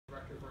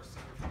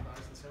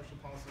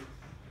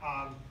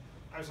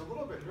was a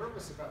little bit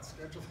nervous about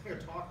scheduling a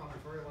talk on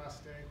the very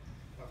last day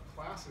of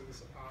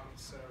classes,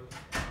 so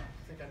I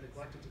think I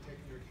neglected to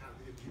take into account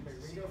the Ajume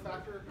Wingo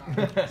factor.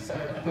 So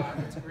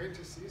it's great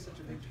to see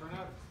such a big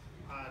turnout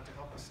to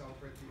help us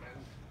celebrate the end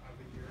of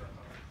the year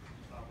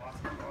of lots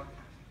of talk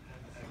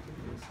and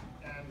activities.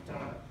 And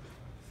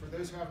for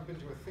those who haven't been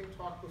to a Think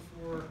Talk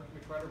before,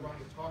 we try to run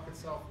the talk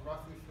itself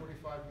roughly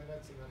 45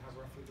 minutes and then have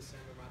roughly the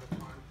same amount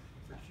of time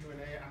for Q&A.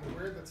 I'm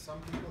aware that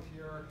some people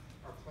here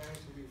are planning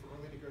to leave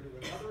early to go to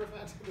another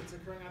event that's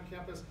occurring on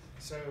campus,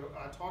 so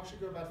talk should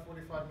go about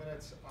 45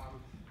 minutes.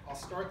 I'll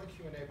start the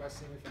Q&A by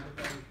seeing if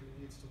anybody who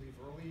needs to leave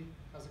early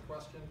has a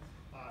question,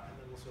 and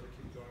then we'll sort of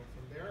keep going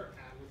from there.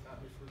 And without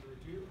any further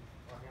ado,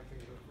 I'll hand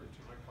things over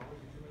to my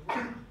colleague, Ajume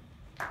Wingo.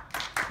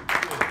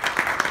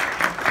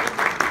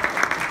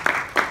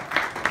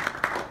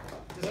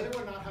 Does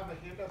anyone not have a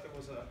handout that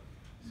was a...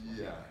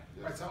 Yeah.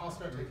 All right, so I'll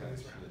start taking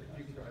this round.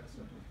 You can go ahead,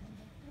 sir.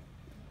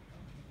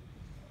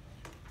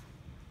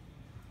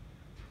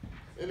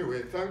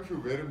 Anyway, thank you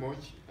very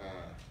much,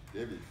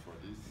 David,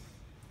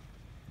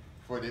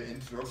 for the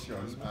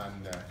introduction.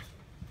 And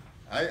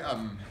I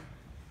am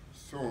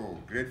so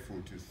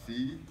grateful to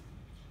see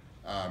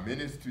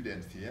many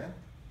students here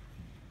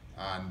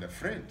and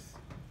friends,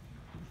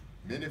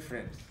 many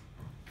friends,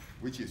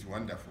 which is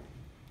wonderful.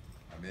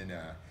 I mean,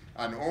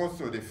 and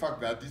also the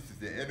fact that this is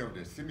the end of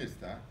the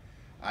semester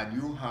and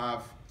you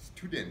have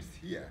students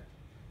here.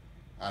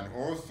 And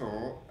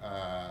also,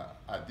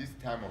 at this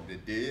time of the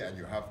day, and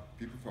you have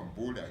people from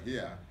Boulder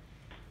here,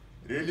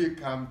 really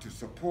come to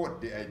support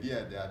the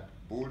idea that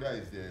Boulder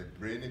is the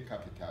brainy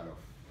capital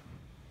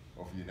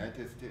of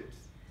United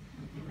States.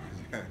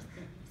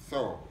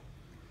 So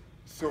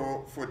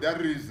for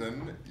that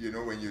reason, you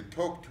know, when you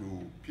talk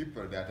to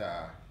people that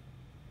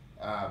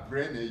are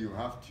brainy, you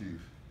have to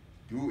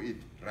do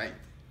it right.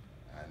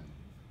 And,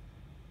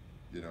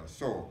 you know,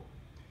 so,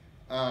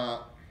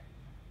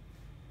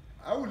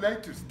 I would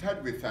like to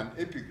start with an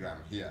epigram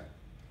here.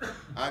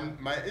 And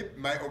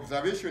my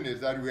observation is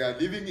that we are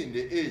living in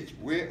the age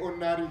where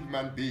ordinary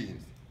human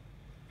beings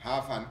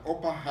have an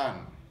upper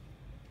hand.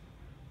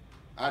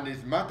 And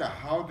it matters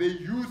how they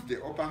use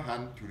the upper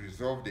hand to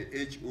resolve the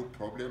age-old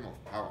problem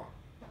of power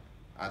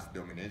as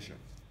domination.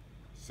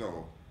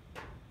 So,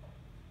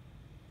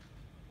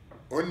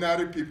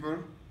 ordinary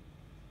people,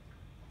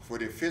 for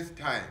the first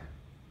time,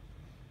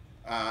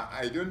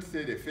 I don't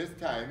say the first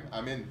time,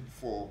 I mean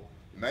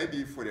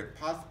maybe for the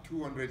past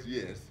 200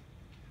 years,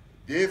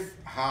 they've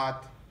had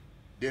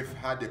the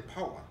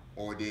power,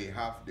 or they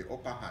have the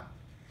upper hand.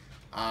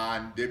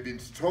 And they've been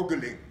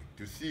struggling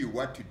to see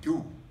what to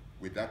do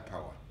with that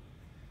power.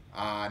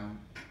 And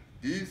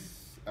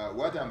this,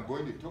 what I'm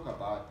going to talk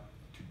about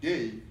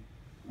today,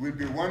 will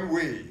be one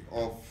way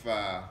of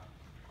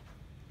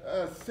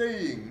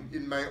saying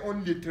in my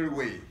own little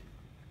way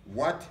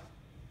what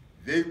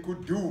they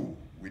could do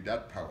with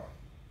that power.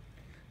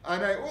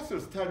 And I also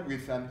start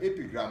with an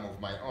epigram of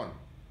my own.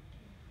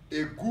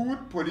 A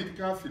good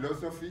political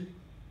philosophy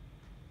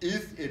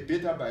is a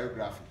better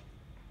biography.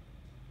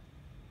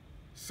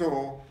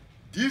 So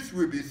this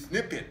will be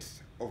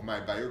snippets of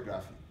my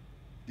biography,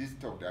 this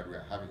talk that we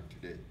are having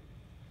today.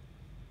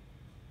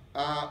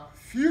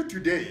 Few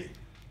today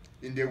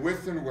in the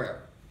Western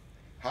world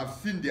have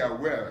seen their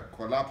world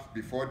collapse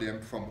before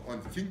them from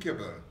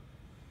unthinkable,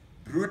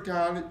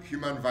 brutal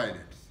human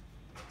violence.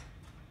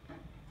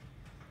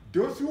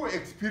 Those who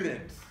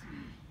experience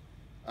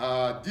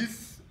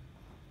this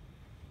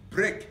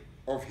break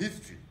of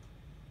history,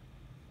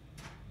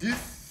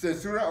 this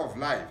caesura of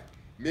life,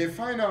 may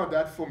find out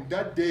that from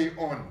that day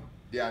on,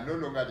 they are no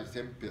longer the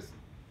same person,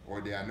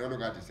 or they are no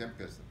longer the same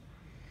person.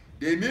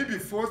 They may be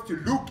forced to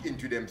look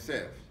into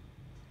themselves,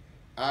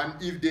 and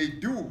if they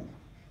do,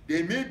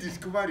 they may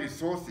discover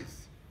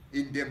resources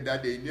in them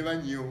that they never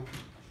knew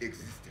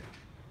existed.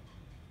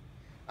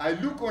 I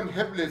look on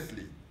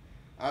helplessly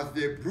as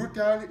the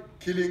brutal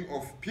killing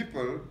of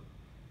people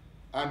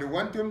and the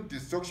wanton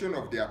destruction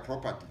of their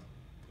property.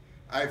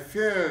 I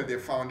feel the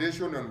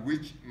foundation on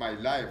which my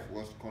life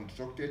was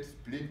constructed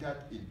splintered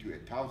into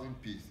 1,000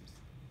 pieces.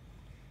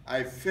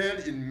 I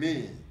felt in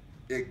me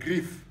a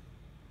grief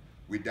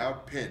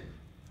without pain,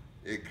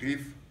 a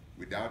grief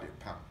without a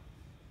pang.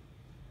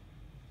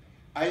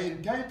 I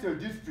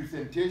entitled this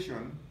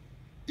presentation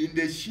 "In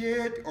the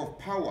Shade of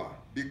Power"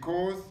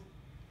 because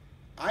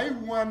I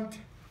want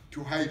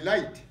to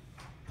highlight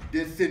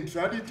the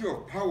centrality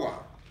of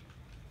power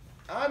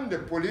and the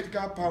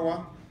political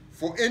power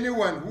for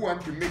anyone who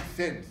wants to make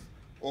sense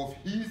of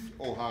his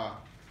or her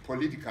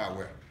political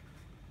world.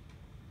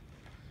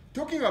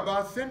 Talking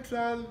about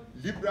central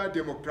liberal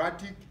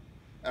democratic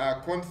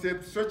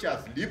concepts such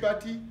as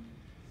liberty,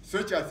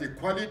 such as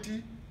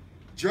equality,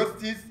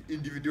 justice,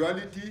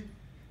 individuality,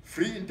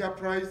 free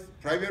enterprise,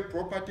 private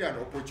property, and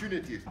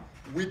opportunities,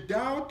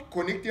 without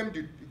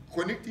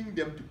connecting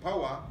them to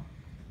power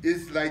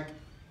is like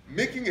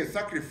making a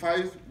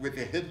sacrifice with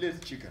a headless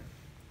chicken.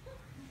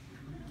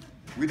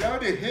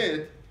 Without a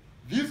head,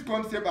 these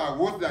concepts are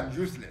worse than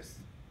useless.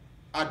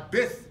 At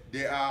best,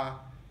 they are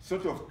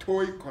sort of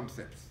toy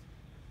concepts.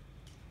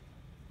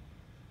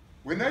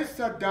 When I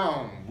sat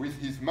down with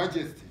His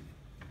Majesty,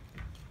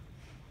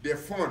 the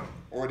Fawn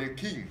or the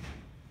King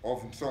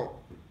of Nso,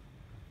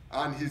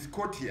 and his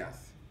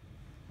courtiers,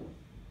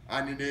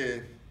 and in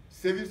the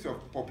service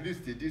of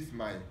publicity, this is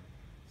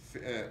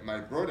my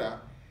brother,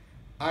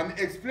 and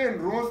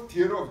explained Ron's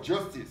theory of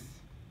justice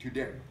to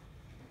them,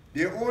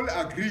 they all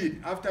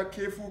agreed after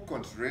careful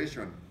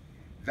consideration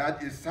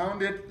that it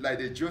sounded like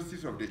the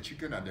justice of the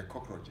chicken and the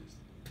cockroaches.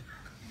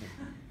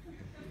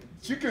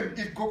 Chicken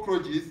eat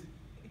cockroaches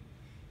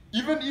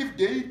even if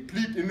they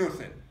plead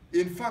innocent.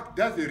 In fact,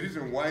 that's the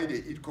reason why they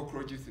eat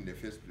cockroaches in the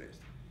first place.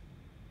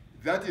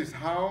 That is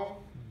how,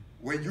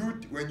 when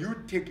you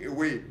take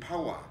away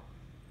power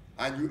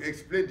and you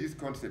explain this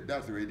concept,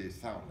 that's the way they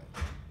sound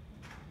like.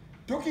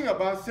 Talking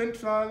about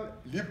Central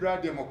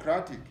Liberal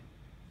Democratic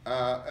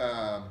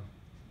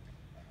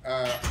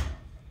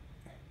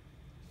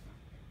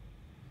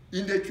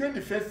in the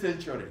 21st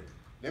century,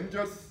 let me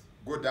just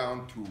go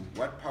down to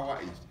what power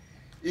is.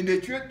 In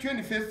the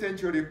 21st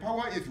century,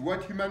 power is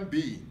what human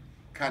being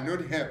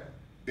cannot help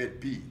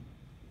but be.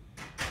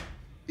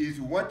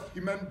 Is what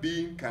human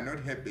being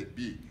cannot help but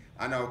be.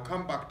 And I'll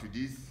come back to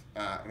this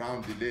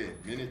round delay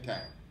many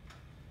times.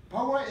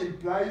 Power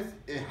implies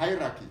a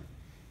hierarchy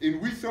in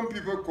which some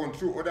people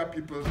control other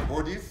people's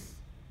bodies,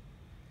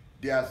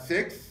 their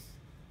sex,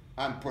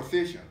 and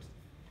possessions,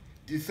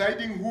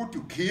 deciding who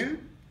to kill,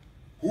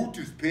 who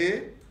to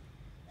spare,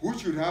 who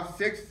should have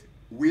sex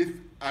with,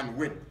 and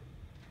when.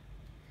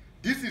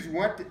 This is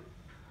what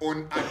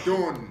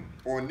unadorned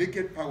or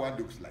naked power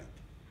looks like.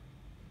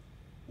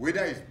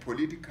 Whether it's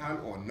political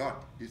or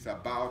not, it's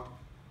about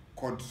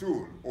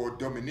control or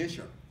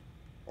domination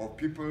of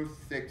people's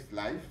sex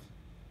lives,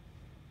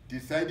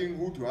 deciding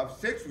who to have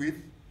sex with,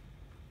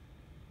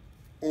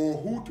 or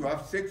who to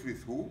have sex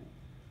with who,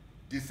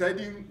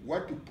 deciding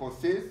what to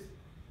possess,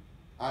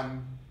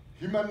 and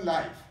human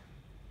life,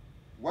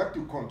 what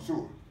to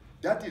control.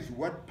 That is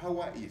what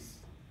power is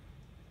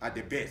at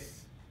the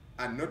best,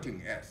 and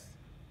nothing else.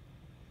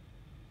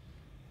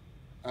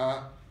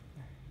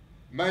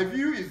 My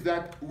view is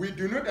that we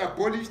do not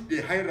abolish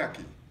the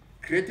hierarchy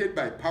created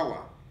by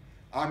power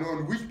and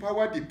on which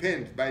power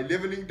depends by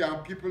leveling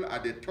down people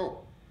at the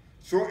top,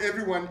 so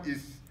everyone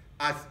is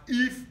as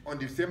if on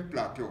the same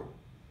plateau.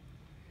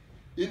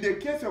 In the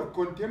case of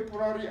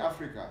contemporary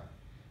Africa,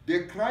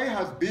 the cry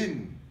has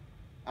been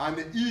and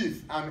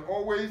is and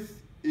always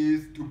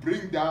is to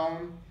bring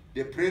down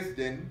the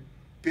president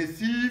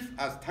perceived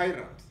as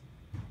tyrants.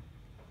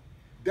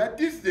 That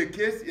this is the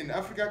case in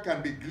Africa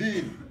can be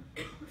gleaned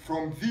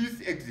from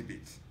these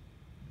exhibits.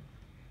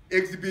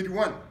 Exhibit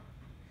 1,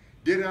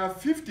 there are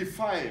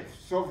 55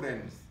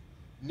 sovereign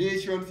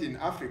nations in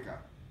Africa.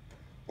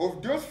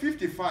 Of those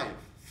 55,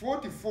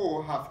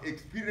 44 have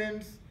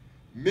experienced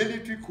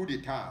military coup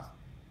d'etats,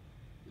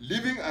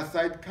 leaving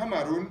aside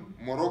Cameroon,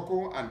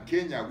 Morocco, and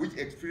Kenya, which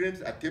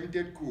experienced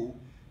attempted coup,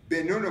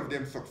 but none of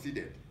them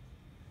succeeded.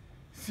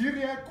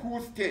 Syria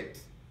coup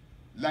states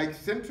like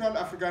Central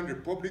African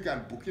Republic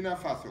and Burkina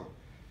Faso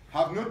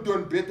have not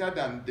done better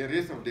than the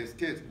rest of the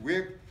states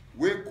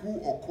where coup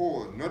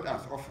occurs not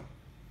as often.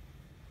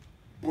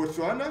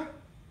 Botswana,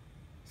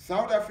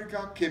 South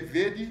Africa, Cape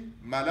Verde,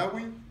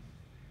 Malawi,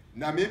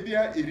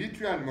 Namibia,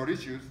 Eritrea, and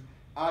Mauritius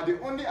are the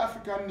only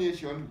African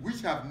nations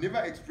which have never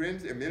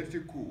experienced a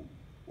military coup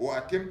or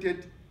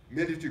attempted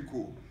military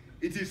coup.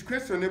 It is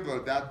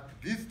questionable that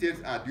these states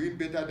are doing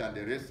better than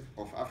the rest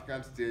of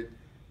African states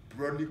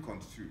broadly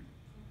construed.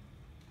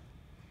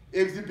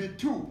 Exhibit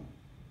 2.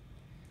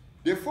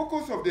 The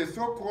focus of the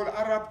so-called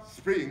Arab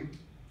Spring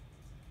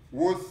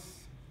was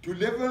to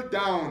level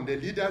down the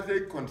leaders they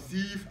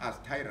conceive as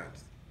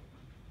tyrants.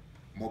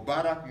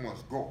 Mubarak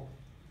must go,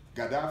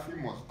 Gaddafi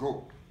must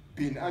go,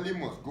 Bin Ali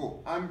must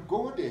go, and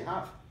go they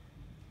have.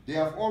 They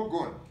have all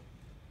gone.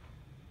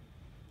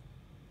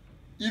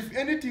 If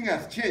anything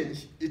has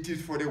changed, it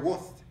is for the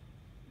worst.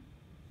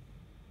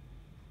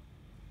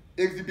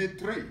 Exhibit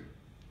 3.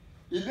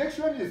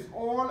 Election is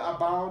all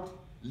about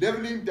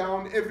leveling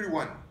down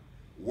everyone.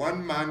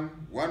 One man,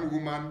 one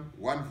woman,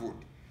 one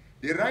vote.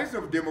 The rise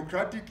of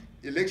democratic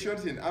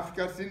elections in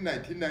Africa since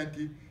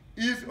 1990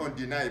 is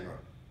undeniable.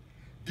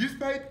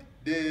 Despite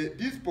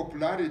this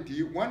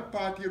popularity,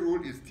 one-party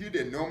rule is still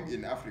the norm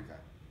in Africa.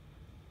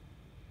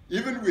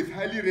 Even with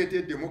highly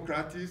rated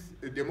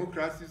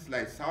democracies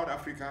like South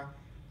Africa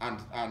and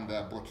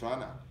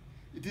Botswana,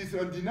 it is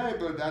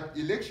undeniable that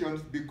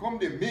elections become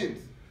the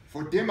means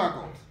for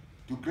demagogues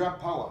to grab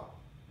power,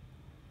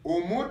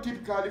 or more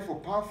typically for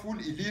powerful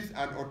elites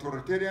and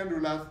authoritarian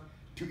rulers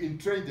to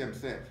entrench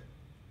themselves.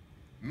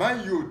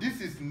 Mind you,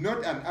 this is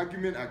not an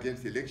argument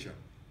against election.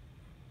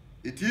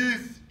 It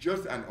is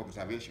just an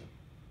observation.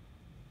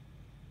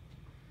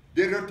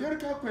 The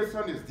rhetorical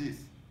question is this: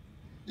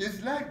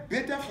 is life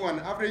better for an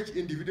average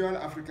individual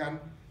African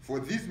for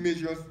these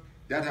measures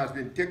that has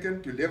been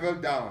taken to level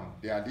down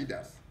their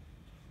leaders?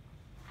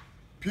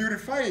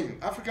 Purifying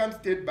African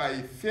state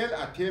by failed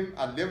attempt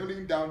at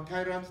leveling down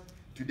tyrants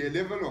to the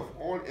level of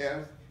all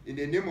else in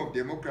the name of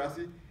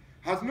democracy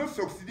has not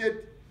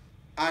succeeded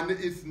and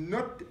is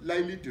not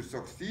likely to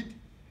succeed,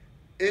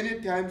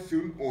 anytime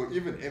soon or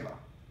even ever.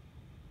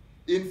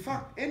 In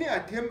fact, any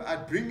attempt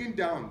at bringing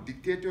down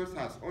dictators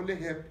has only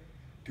helped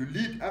to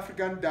lead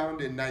Africa down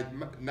the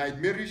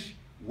nightmarish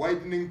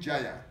widening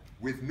gyre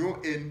with no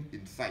end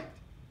in sight.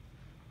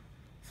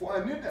 For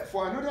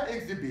another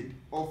exhibit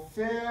of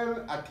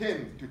failed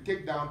attempts to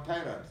take down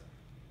tyrants,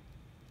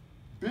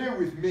 bear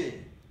with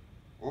me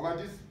over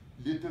this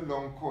little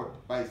long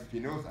quote by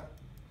Spinoza,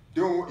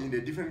 though in a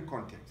different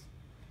context.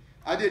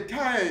 At a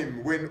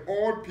time when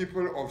all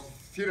people of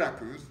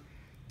Syracuse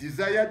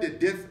desired the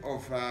death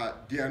of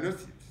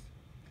Dionysius,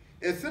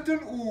 a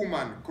certain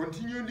woman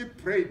continually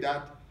prayed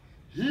that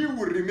he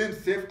would remain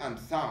safe and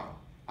sound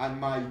and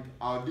might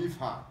outlive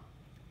her.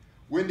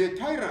 When the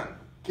tyrant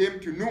came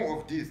to know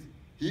of this,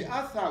 he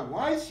asked her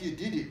why she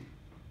did it.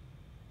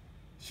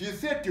 She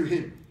said to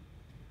him,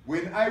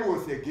 "When I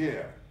was a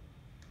girl,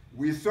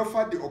 we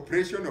suffered the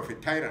oppression of a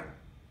tyrant,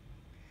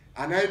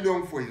 and I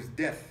longed for his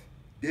death.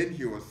 Then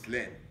he was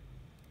slain.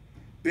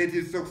 But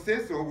his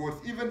successor was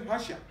even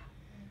harsher,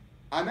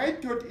 and I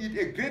thought it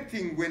a great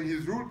thing when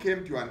his rule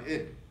came to an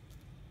end.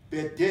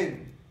 But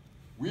then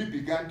we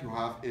began to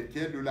have a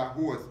third ruler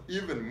who was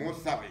even more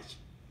savage,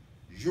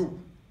 you.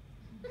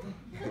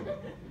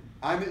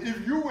 And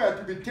if you were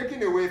to be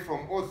taken away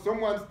from us,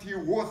 someone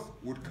still worse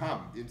would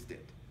come instead."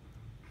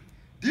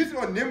 This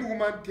unnamed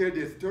woman tells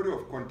the story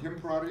of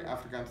contemporary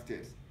African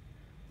states.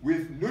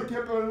 With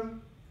notable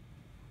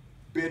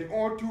but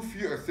all too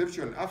few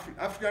exceptions,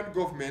 African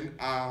governments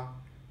are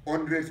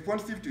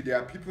unresponsive to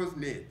their people's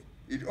needs.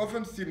 It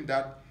often seems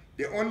that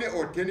the only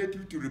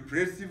alternative to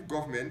repressive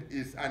government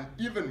is an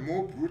even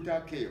more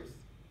brutal chaos.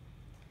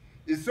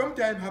 It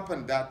sometimes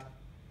happens that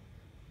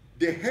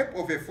the help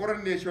of a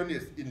foreign nation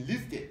is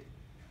enlisted,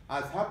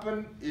 as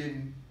happened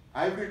in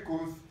Ivory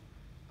Coast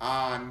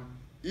and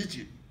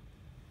Egypt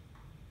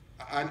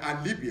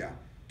and Libya,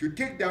 to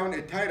take down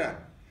a tyrant,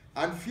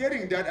 and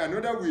fearing that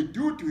another will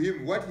do to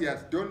him what he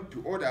has done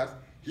to others,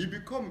 he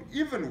becomes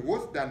even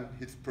worse than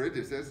his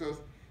predecessors,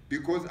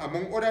 because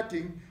among other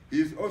things,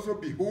 he is also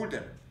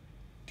beholden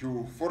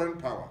to foreign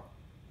power.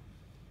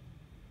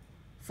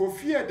 For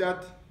fear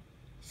that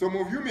some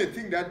of you may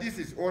think that this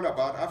is all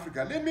about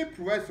Africa, let me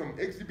provide some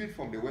exhibits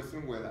from the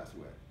Western world as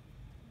well.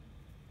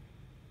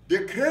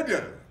 The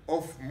cradle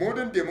of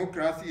modern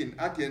democracy in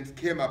Athens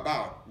came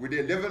about with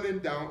a leveling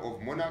down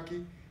of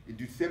monarchy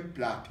into the same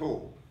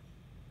plateau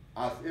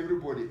as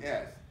everybody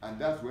else, and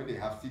that's when they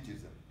have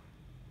citizens.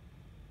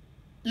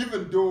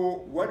 Even though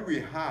what we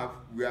have,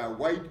 we are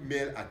white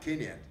male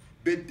Athenians,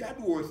 but that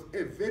was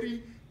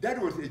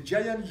a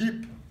giant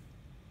leap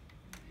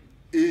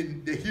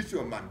in the history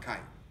of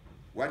mankind,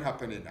 what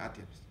happened in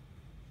Athens.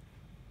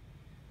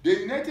 The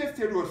United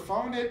States was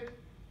founded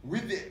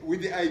with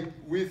the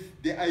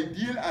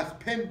ideal as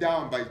penned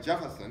down by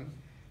Jefferson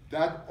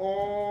that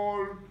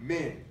all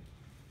men,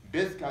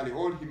 basically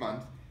all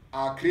humans,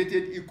 are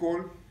created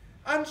equal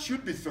and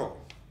should be so.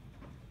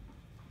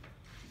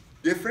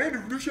 The French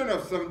Revolution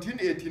of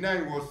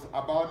 1789 was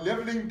about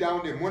leveling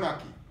down the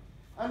monarchy.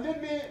 And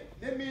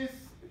let me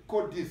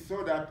quote this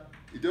so that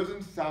it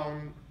doesn't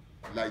sound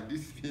like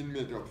this being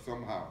made up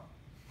somehow.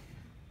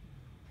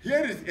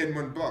 Here is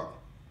Edmund Burke.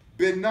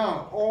 "But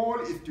now all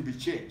is to be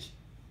changed.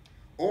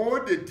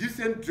 All the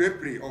decent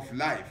drapery of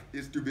life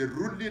is to be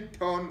rudely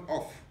torn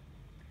off.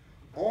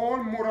 All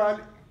moral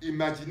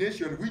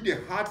imagination with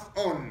the heart's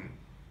on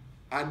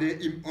and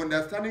the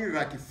understanding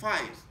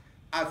ratifies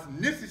as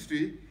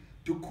necessary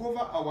to cover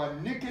our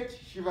naked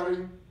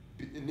shivering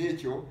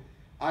nature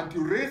and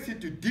to raise it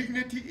to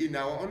dignity in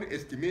our own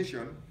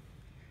estimation,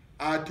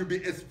 are to be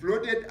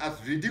exploded as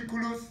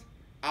ridiculous,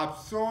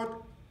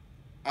 absurd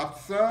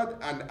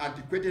and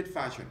antiquated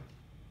fashion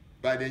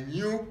by the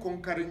new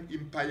conquering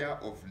empire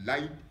of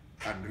light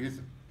and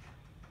reason.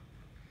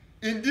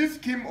 In this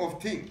scheme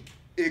of things,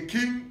 a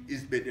king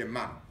is but a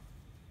man.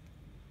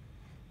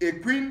 A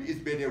queen is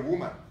but a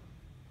woman.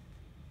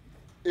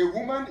 A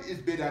woman is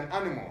but an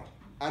animal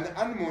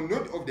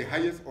not of the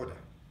highest order."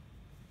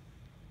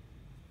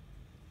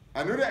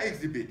 Another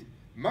exhibit,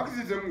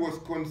 Marxism was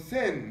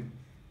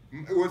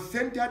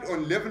centered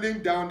on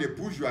leveling down the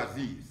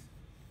bourgeoisie.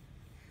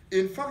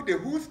 In fact, the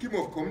whole scheme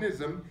of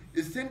communism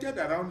is centered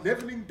around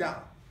leveling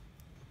down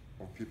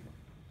of people.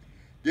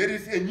 There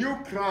is a new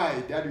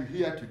cry that you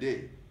hear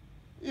today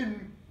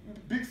in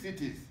big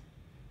cities: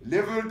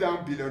 level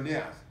down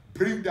billionaires,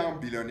 bring down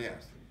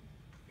billionaires.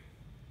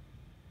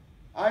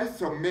 I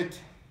submit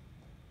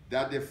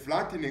that the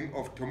flattening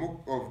of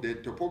the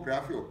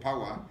topography of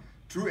power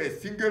through a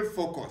single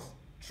focus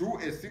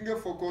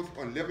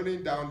on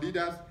leveling down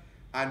leaders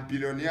and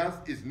billionaires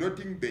is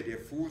nothing but a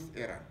fool's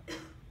errand.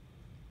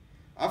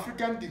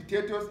 African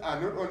dictators are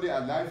not only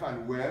alive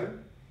and well,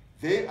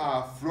 they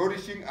are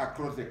flourishing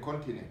across the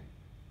continent.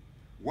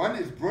 One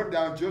is brought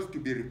down just to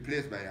be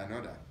replaced by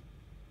another.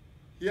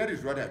 Here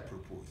is what I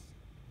propose.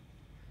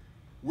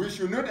 We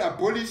should not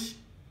abolish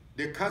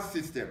the caste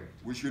system.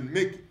 We should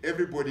make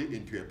everybody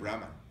into a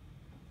Brahmin.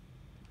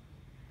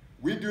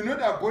 We do not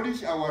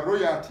abolish our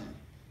royalty.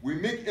 We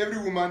make every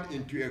woman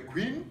into a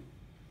queen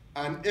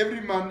and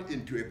every man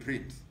into a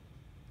prince.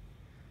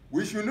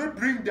 We should not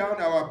bring down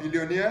our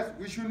billionaires.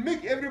 We should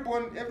make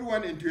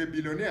everyone into a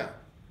billionaire.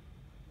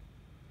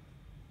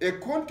 A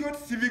contoured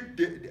civic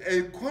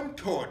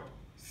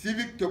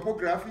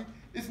topography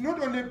is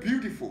not only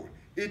beautiful,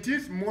 it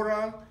is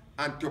moral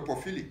and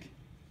topophilic.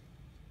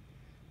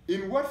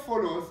 In what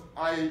follows,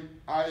 I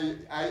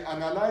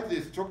analyze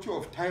the structure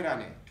of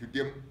tyranny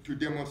to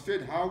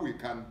demonstrate how we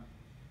can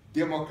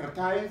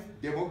democratize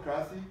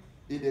democracy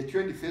in the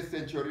 21st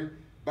century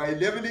by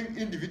leveling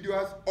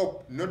individuals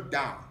up, not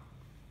down.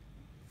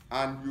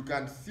 And you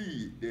can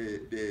see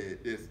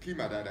the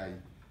schema that I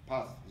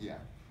passed here.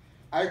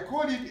 I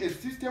call it a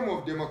system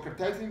of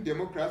democratizing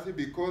democracy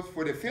because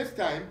for the first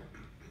time,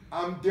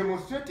 I'm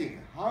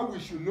demonstrating how we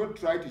should not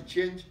try to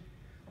change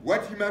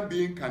what human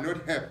beings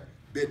cannot help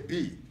but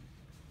be.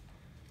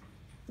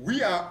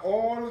 We are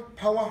all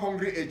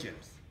power-hungry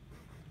agents.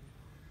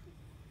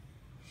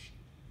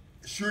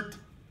 Should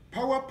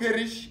power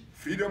perish,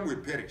 freedom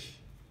will perish.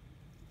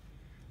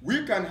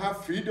 We can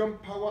have freedom,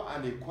 power,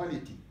 and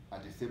equality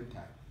at the same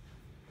time.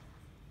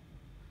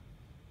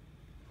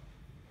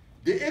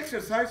 The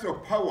exercise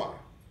of power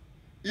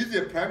is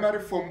a primary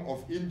form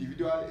of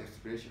individual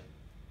expression.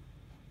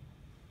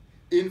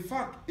 In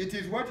fact, it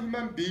is what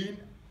human beings,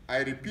 I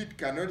repeat,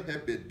 cannot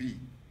help but be.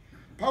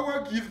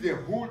 Power gives the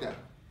holder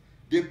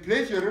the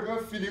pleasurable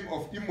feeling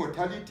of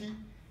immortality,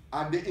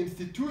 and the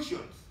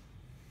institutions,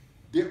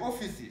 the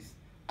offices,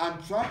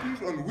 and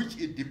trappings on which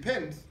it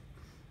depends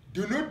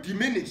do not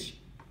diminish.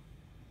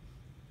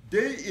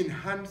 They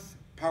enhance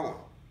power.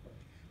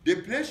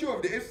 The pleasure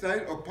of the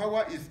exercise of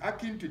power is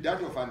akin to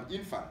that of an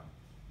infant,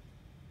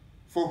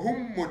 for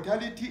whom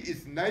mortality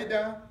is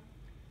neither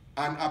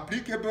an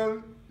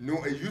applicable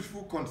nor a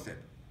useful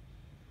concept.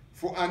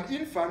 For an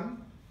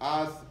infant,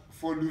 as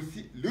for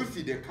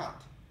Lucy the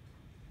cat,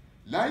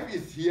 life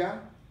is here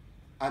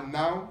and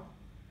now,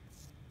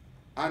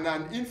 and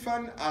an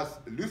infant as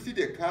Lucy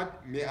the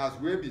cat may as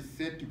well be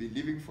said to be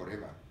living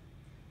forever.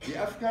 The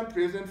African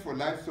present for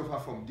life suffer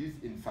from this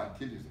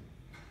infantilism.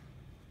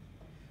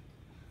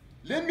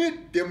 Let me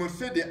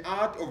demonstrate the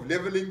art of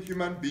leveling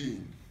human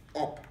beings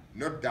up,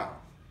 not down.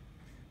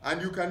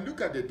 And you can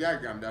look at the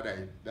diagram that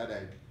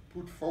I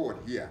put forward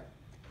here.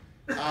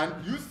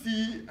 And you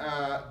see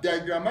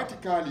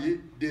diagrammatically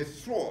the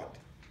sword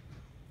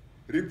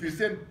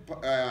represent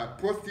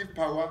positive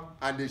power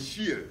and the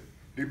shield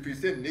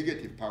represent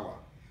negative power.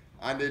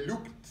 And they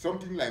look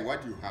something like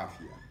what you have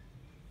here.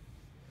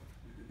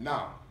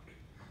 Now,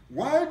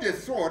 while the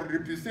sword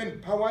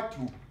represents power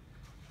to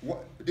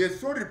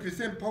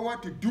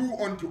do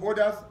unto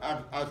others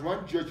as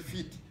one judge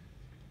fit,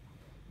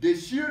 the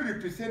shield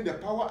represents the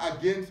power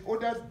against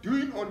others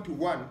doing unto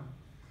one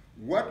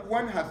what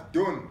one has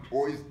done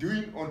or is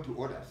doing unto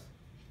others.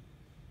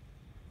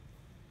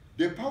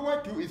 The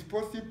power to is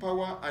positive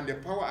power and the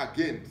power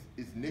against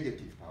is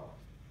negative power.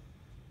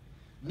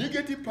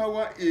 Negative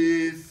power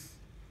is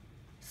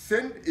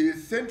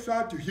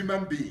central to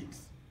human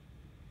beings.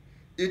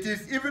 It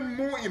is even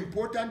more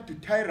important to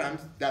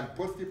tyrants than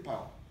positive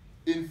power.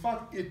 In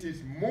fact, it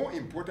is more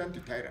important to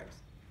tyrants.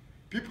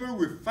 People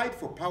will fight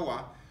for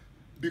power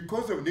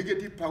because of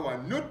negative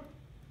power, not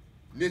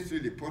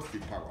necessarily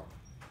positive power.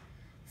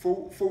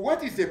 For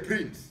what is a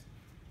prince?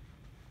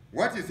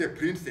 What is a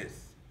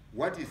princess?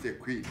 What is a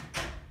queen?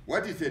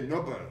 What is a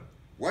noble?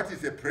 What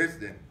is a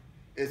president?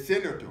 A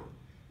senator?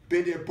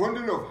 But a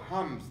bundle of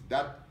harms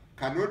that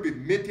cannot be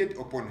meted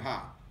upon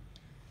her.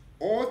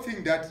 All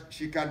things that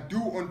she can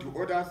do unto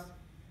others,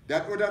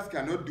 that others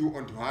cannot do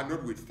unto her,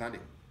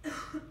 notwithstanding.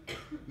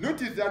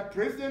 Notice that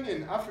presidents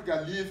in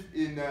Africa live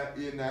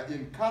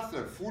in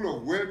castles full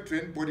of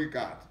well-trained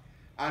bodyguards,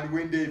 and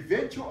when they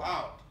venture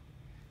out,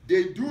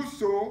 they do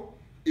so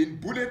in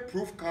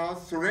bulletproof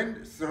cars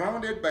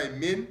surrounded by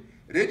men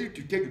ready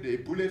to take the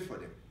bullet for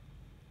them.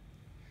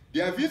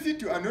 Their visit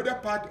to another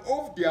part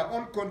of their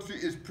own country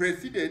is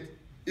preceded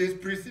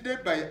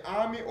by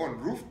army on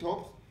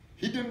rooftops,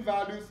 hidden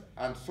valleys,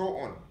 and so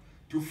on,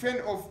 to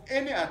fend off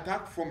any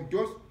attack from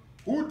those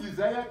who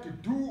desire to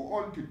do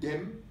unto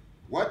them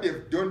what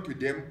they've done to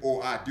them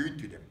or are doing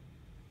to them.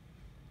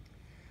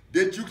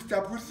 The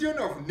juxtaposition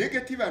of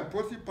negative and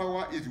positive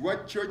power is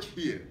what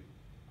Churchill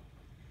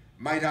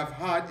might have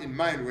had in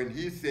mind when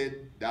he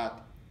said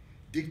that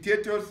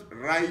dictators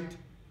ride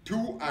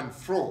to and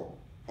fro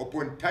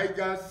upon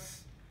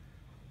tigers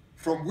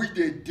from which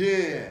they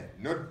dare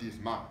not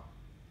dismount.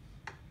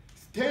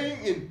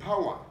 Staying in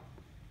power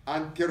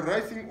and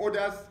terrorizing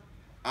others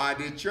are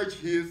the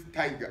Churchill's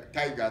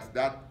tigers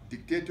that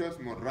dictators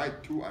must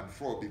ride to and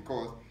fro,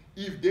 because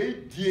if they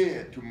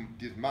dare to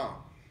dismount,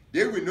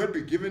 they will not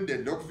be given the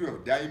luxury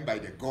of dying by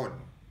the gun.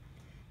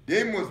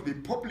 They must be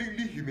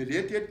publicly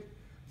humiliated,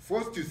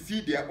 forced to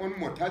see their own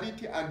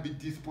mortality, and be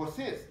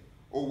dispossessed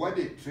of what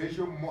they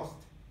treasure most,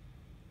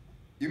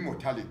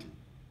 immortality.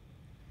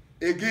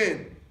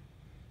 Again,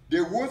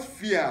 the worst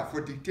fear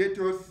for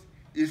dictators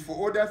is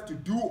for others to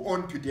do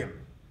unto them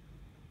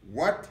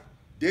what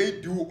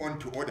they do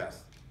unto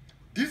others.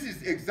 This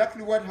is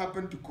exactly what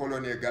happened to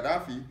Colonel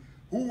Gaddafi,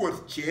 who was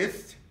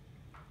chased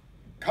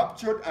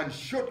captured and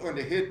shot on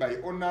the head by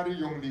ordinary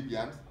young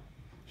Libyans,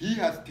 he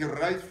has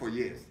terrorized for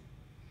years.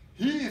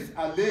 He is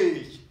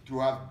alleged to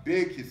have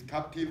begged his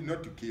captive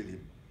not to kill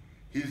him.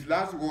 His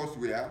last words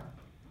were,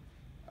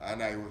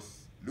 and I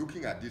was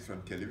looking at this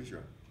on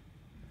television,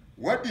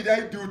 "What did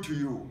I do to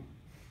you?"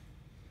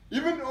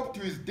 Even up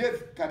to his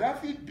death,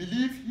 Gaddafi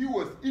believed he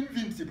was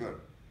invincible.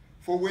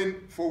 For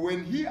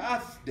when he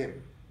asked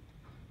them,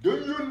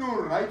 "Don't you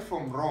know right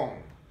from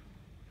wrong?"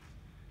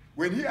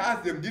 When he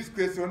asked them this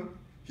question,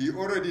 he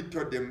already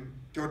taught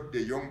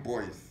the young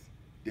boys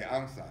the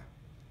answer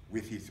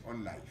with his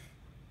own life.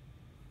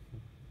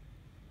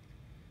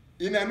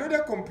 In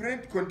another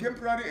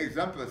contemporary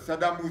example,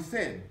 Saddam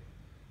Hussein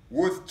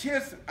was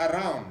chased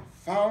around,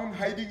 found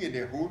hiding in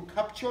a hole,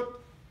 captured,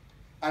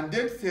 and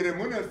then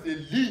ceremoniously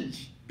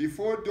lynched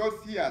before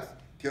those he has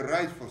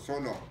terrorized for so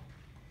long.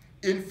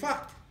 In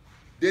fact,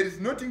 there is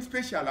nothing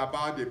special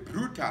about the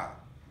brutal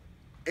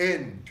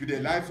end to the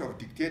lives of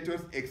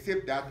dictators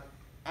except that,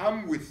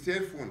 armed with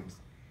cell phones,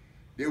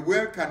 the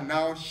world can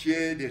now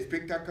share the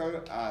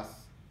spectacle as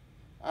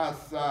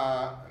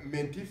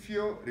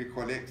Mentifio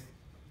recollects.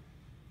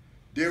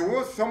 There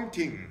was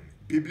something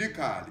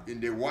biblical in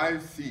the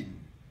wild scene,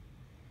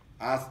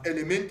 as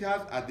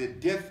elemental as the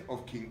death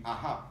of King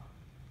Ahab.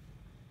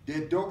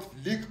 The dogs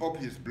licked up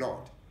his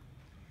blood,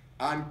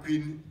 and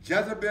Queen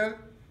Jezebel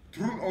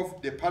thrown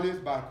off the palace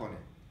balcony.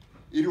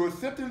 It was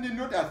certainly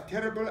not as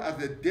terrible as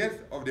the death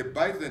of the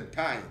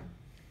Byzantine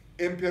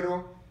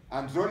Emperor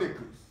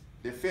Andronicus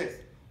I,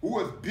 who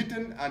was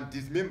beaten and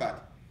dismembered,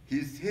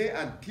 his hair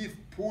and teeth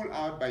pulled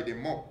out by the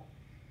mob,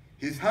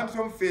 his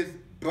handsome face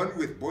burned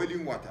with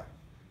boiling water.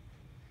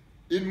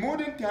 In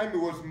modern time, it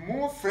was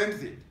more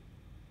frenzied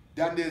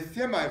than the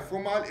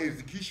semi-formal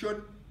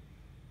execution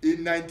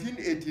in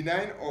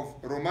 1989 of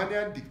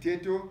Romanian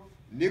dictator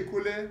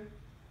Nicolae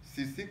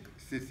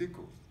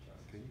Ceausescu,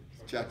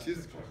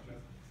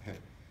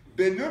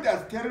 but not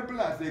as terrible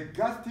as the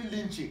ghastly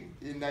lynching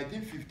in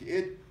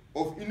 1958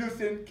 of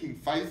innocent King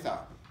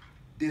Faisal,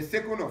 the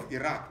second of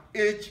Iraq,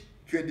 aged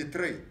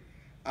 23,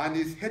 and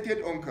his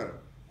hated uncle,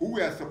 who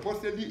were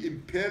supposedly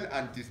impaled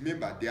and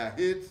dismembered, their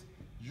heads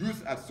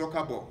used as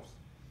soccer balls.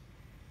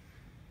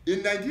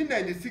 In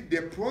 1996,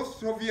 the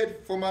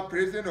pro-Soviet former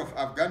president of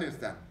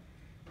Afghanistan,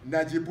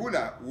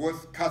 Najibullah,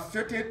 was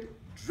castrated,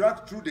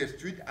 dragged through the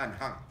street, and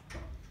hung.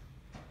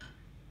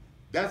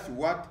 That's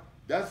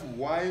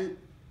why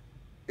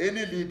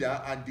any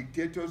leader and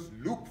dictators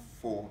look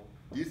for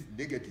this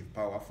negative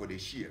power for the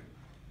sheer.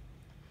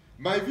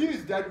 My view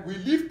is that we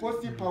leave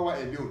positive power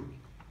alone.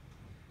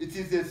 It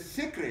is the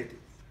secret.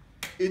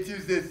 It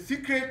is the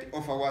secret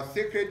of our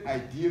sacred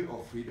ideal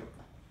of freedom.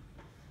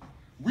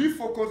 We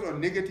focus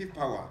on negative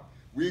power.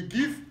 We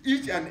give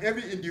each and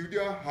every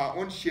individual her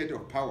own shade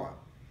of power.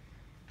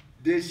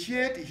 The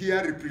shade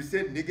here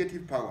represents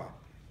negative power.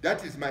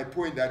 That is my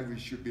point, that we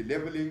should be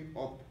leveling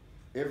up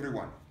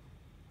everyone.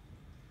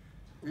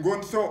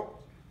 Ngonso,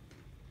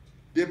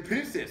 the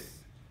princess,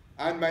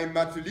 and my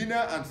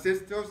Matulina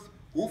ancestors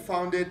who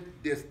founded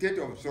the state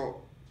of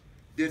Zo,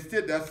 the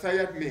state that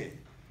Sayat made,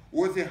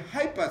 was a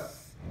hyper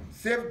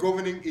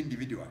self-governing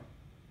individual.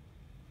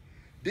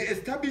 The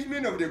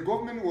establishment of the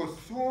government was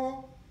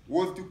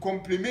to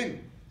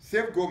complement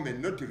self-government,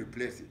 not to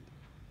replace it.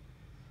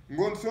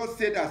 Ngonso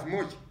said as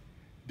much.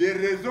 The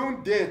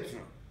raison d'etre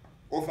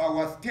of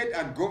our state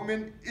and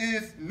government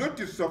is not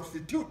to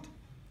substitute,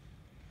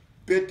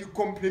 but to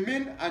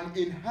complement and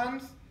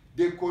enhance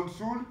the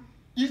control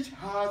each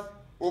has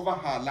over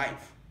her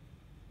life.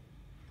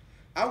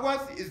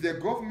 Ours is the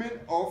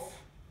government of,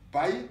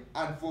 by,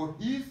 and for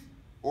his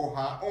or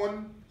her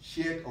own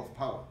share of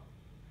power.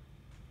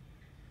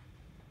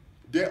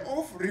 The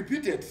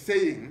oft-repeated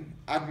saying,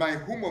 "at my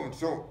home and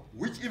so,"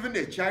 which even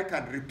a child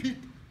can repeat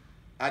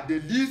at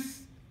the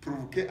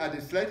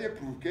slightest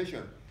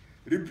provocation,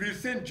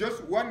 represent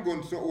just one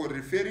Gonzo was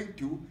referring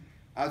to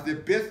as the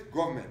best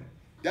government.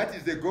 That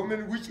is the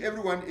government which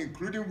everyone,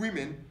 including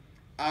women,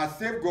 are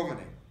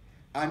self-governing,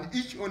 and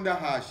each under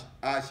her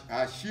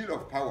shield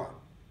of power.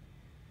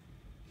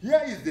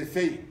 Here is the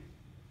saying.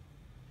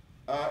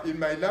 In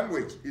my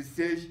language, it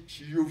says,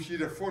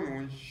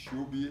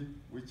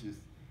 which is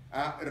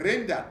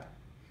rendered.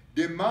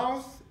 The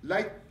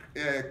mouse-like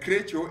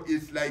creature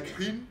is like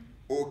queen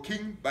or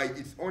king by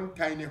its own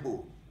tiny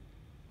hole.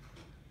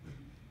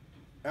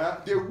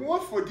 The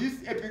words for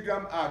this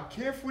epigram are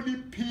carefully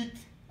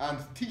picked and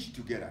stitched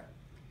together.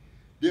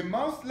 The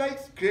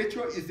mouse-like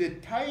creature is a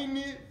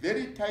tiny,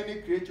 very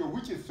tiny creature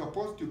which is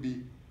supposed to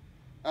be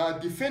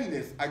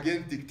defenseless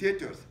against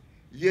dictators,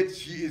 yet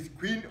she is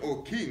queen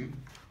or king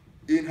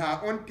in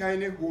her own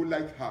tiny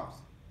hole-like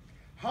house.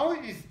 House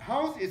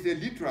is a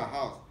literal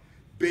house,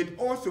 but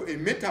also a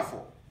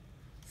metaphor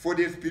for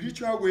the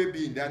spiritual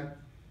well-being that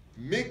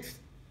makes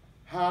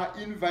her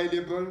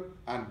inviolable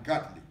and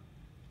godly.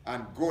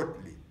 Not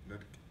godly.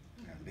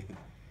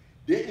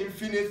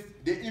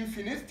 The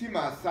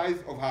infinitesimal size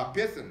of her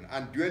person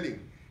and dwelling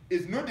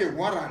is not a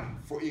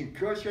warrant for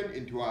incursion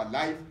into her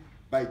life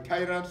by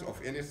tyrants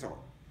of any sort.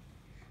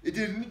 It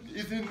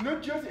is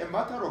not just a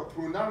matter of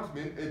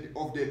pronouncement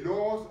of the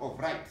laws of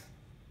rights.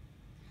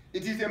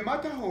 It is a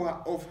matter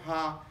of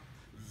her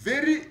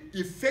very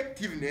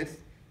effectiveness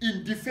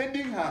in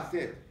defending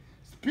herself,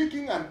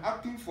 speaking and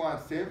acting for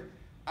herself,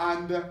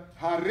 and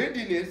her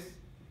readiness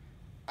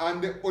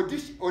and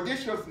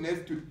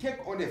audaciousness to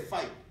take on a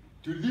fight,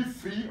 to live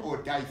free or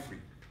die free.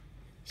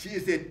 She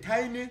is a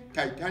tiny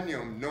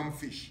titanium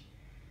gnome-fish.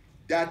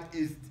 That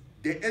is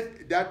the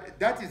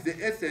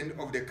essence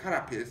of the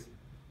carapace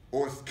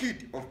or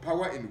skid of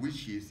power in which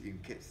she is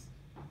encased.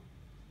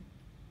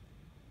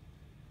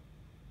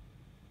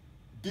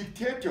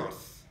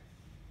 Dictators,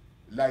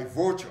 like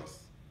vultures,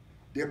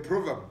 the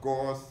proverb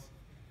goes,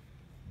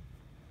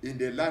 in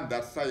the land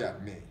that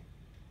sired me.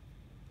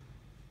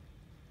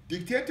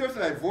 Dictators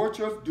like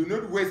vultures do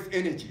not waste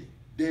energy.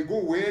 They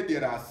go where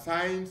there are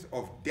signs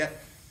of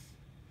death.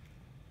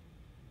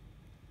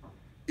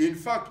 In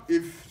fact,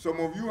 if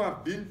some of you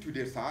have been to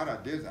the Sahara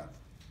Desert,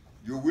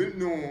 you will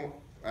know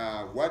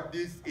what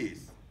this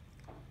is.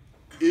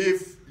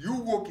 If you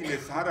walk in the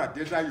Sahara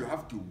Desert, you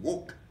have to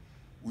walk.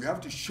 We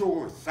have to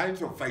show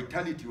signs of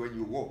vitality when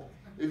you walk.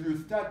 If you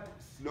start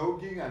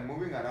slogging and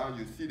moving around,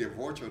 you see the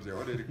vultures, they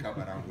already come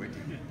around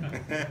waiting.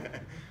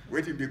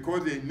 Waiting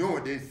because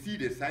they see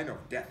the sign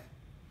of death.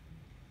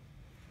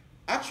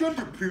 Action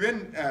to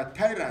prevent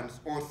tyrants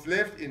or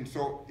slaves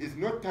is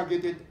not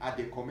targeted at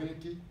the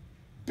community,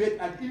 but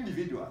at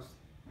individuals.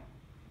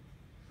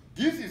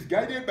 This is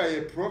guided by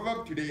a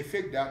proverb to the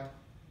effect that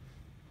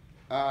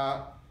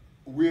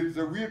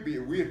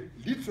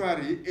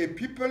literally, a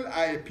people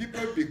are a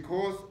people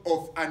because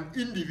of an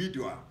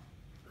individual.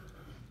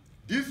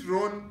 This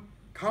runs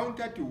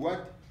counter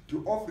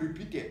to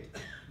oft-repeated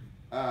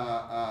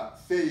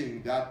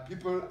saying that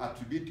people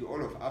attribute to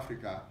all of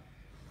Africa,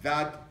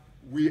 that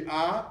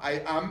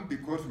I am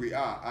because we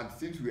are, and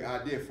since we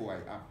are, therefore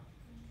I am.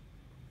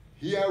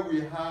 Here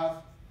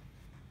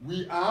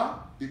we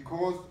are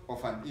because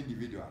of an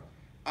individual.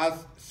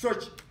 As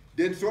such,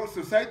 then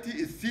society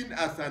is seen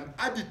as an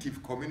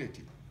additive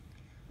community.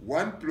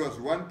 1 +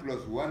 1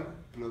 + 1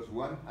 +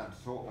 1, and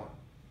so on.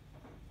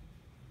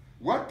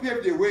 What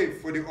paved the way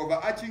for the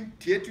overarching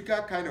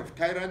theatrical kind of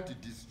tyrant to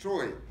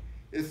destroy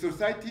a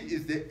society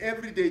is the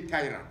everyday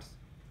tyrants.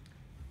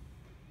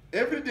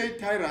 Everyday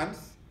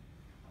tyrants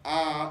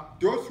are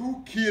those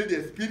who kill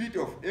the spirit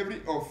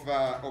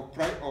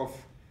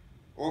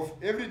of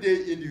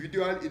everyday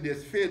individual in the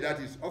sphere that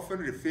is often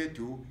referred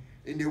to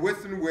in the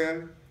Western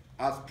world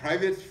as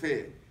private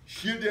sphere,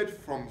 shielded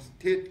from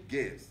state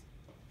gaze.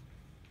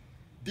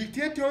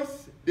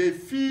 Dictators, they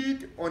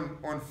feed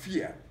on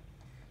fear.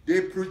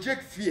 They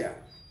project fear,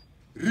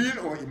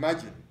 real or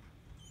imagined.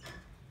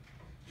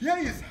 Here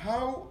is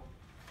how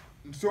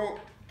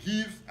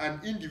gives an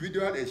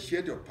individual a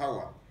shade of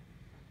power,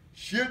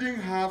 shielding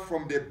her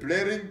from the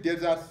blaring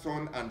desert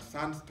sun and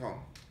sandstorm.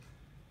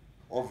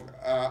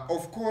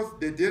 Of course,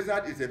 the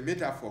desert is a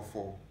metaphor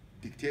for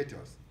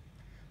dictators.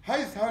 Here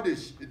is how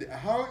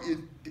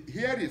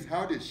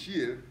the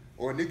shield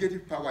or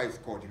negative power is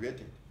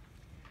cultivated.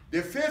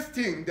 The first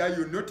thing that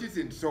you notice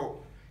in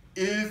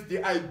is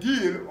the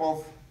ideal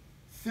of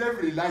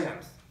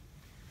self-reliance.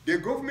 The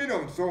government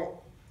of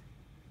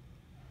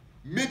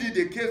made it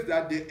the case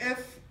that the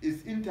earth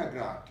is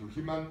integral to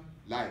human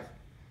life,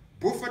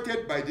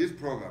 buffeted by this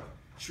proverb: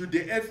 should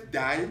the earth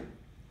die,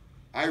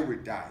 I will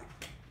die.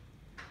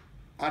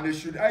 And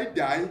should I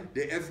die,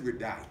 the earth will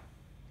die.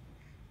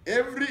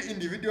 Every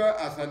individual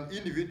as an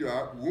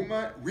individual,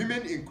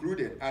 women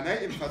included, and I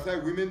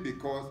emphasize women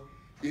because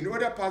in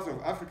other parts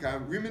of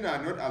Africa, women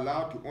are not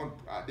allowed to own,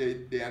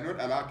 they are not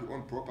allowed to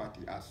own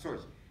property as such.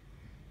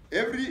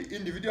 Every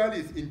individual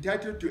is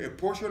entitled to a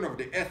portion of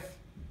the earth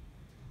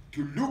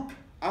to look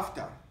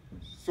after,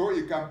 so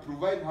it can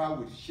provide her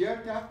with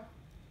shelter,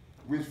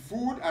 with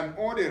food, and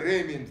all the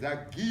remnants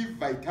that give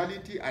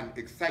vitality and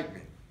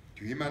excitement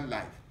to human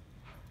life.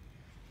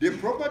 The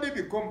property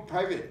becomes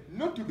private,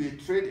 not to be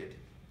traded.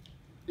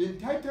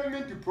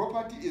 Entitlement to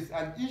property is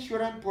an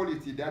insurance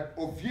policy that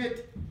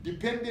obviates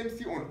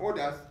dependency on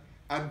others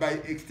and, by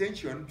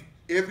extension,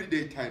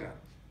 everyday tyrants.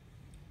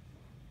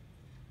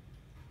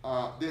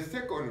 The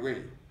second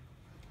way,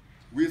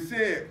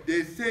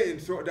 they say in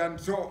Sudan,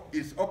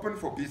 is open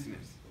for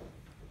business.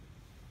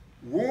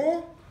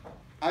 War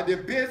at the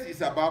base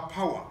is about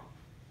power.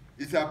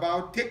 It's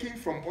about taking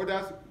from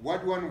others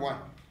what one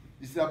wants.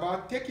 It's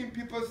about taking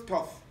people's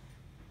stuff.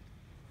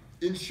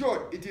 In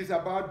short, it is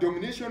about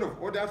domination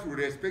of others with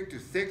respect to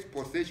sex,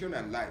 possession,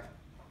 and life.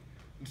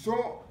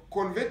 So,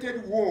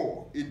 converted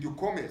war into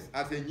commerce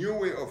as a new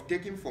way of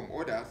taking from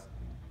others,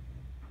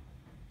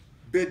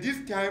 but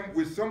this time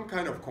with some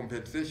kind of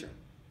compensation.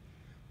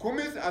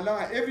 Commerce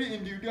allows every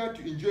individual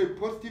to enjoy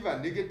positive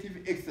and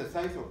negative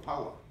exercise of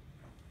power.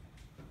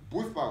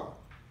 Boost power.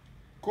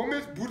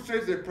 Commerce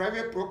bootstraps the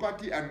private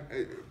property and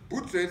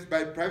bootstraps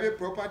by private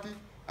property,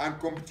 and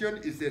competition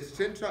is a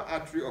central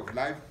artery of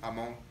life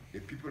among the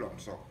people of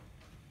Seoul.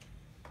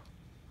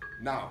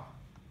 Now,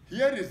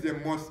 here is the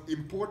most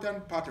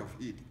important part of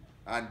it.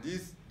 And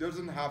this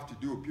doesn't have to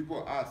do,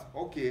 people ask,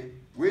 okay,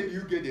 where do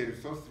you get the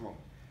resource from?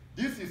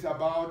 This is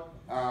about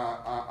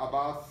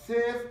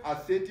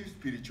self-assertive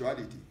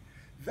spirituality.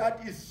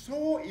 That is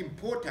so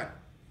important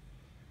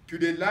to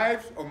the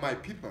lives of my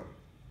people,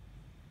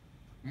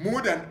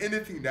 more than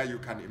anything that you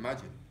can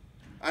imagine.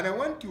 And I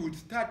want to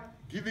start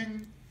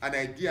giving an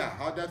idea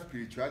how that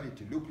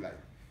spirituality look like,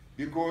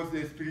 because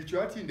the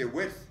spirituality in the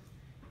West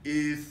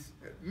is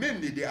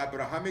mainly the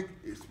Abrahamic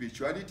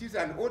spiritualities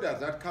and others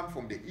that come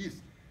from the East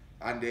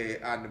and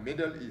the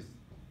Middle East.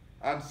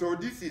 And so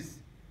this is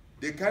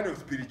the kind of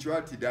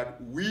spirituality that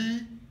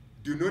we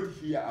do not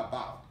hear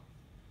about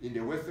in the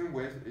Western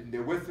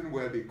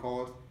world,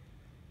 because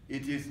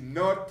it is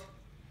not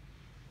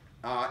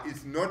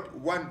it's not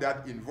one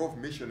that involves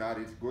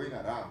missionaries going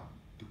around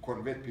to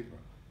convert people.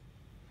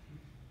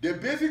 The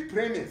basic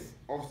premise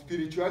of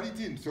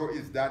spirituality and so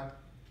is that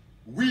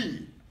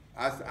we,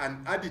 as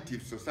an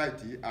additive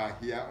society, are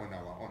here on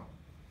our own.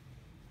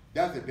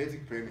 That's the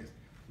basic premise.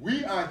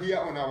 We are here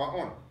on our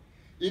own.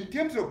 In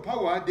terms of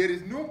power, there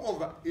is no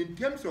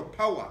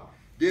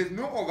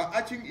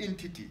overarching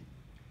entity,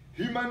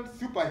 human,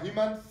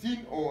 superhuman,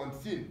 seen or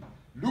unseen,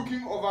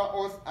 looking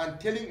over us and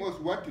telling us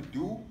what to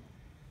do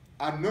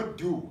and not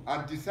do,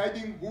 and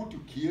deciding who to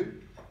kill,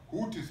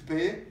 who to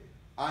spare,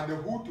 and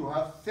who to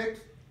have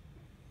sex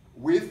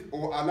with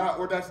or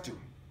allow others to.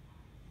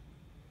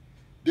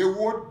 The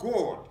word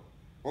God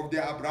of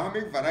the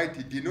Abrahamic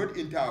variety did not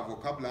enter our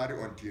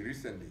vocabulary until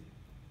recently,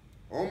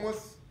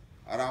 almost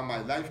around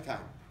my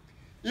lifetime.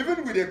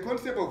 Even with the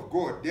concept of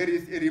God, there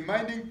is a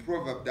reminding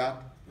proverb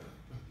that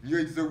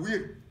it's a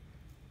weird.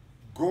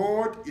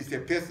 God is a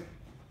person.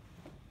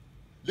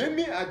 Let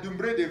me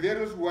enumerate the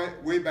various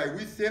ways by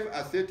which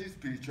self-assertive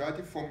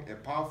spirituality forms a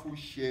powerful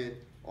shade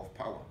of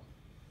power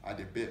at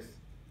the base.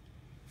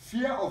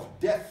 Fear of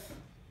death.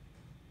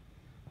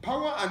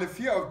 Power and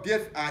fear of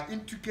death are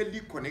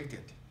intricately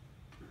connected.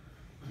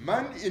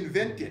 Man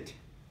invented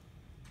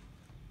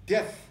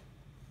death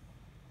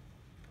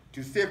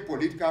to save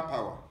political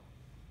power.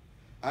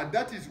 And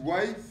that is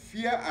why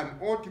fear, and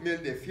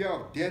ultimately the fear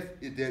of death,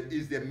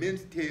 is the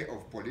mainstay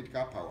of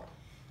political power.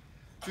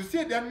 To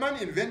say that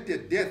man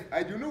invented death,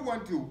 I do not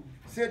want to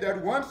say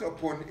that once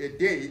upon a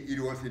day it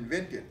was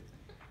invented,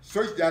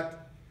 such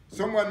that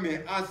someone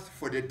may ask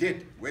for the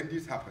date when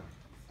this happened.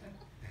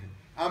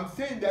 I'm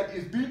saying that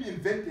it's being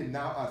invented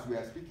now as we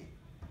are speaking,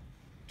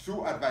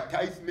 through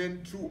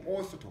advertisement, through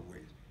all sorts of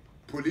ways.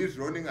 Police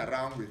running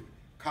around with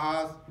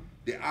cars,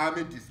 the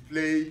army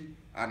display,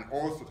 and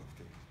all sorts of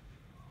things.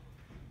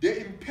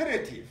 The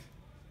imperative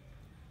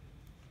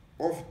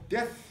of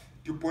death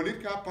to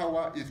political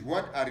power is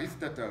what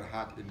Aristotle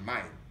had in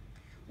mind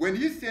when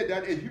he said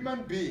that a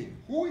human being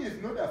who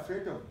is not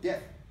afraid of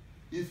death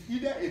is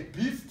either a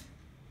beast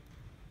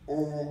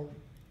or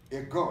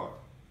a god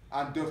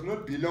and does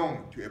not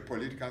belong to a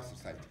political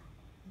society.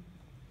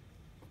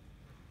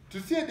 To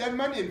say that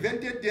man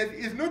invented death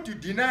is not to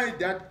deny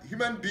that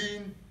human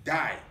beings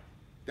die.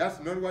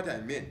 That's not what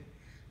I mean.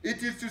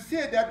 It is to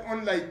say that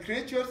unlike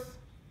creatures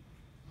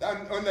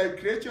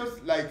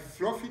like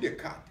Fluffy the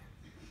cat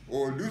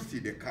or Lucy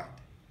the cat,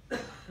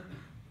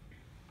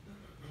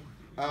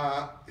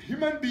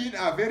 human beings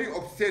are very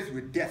obsessed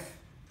with death.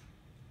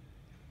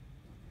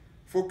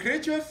 For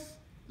creatures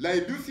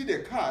like Lucy the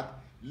cat,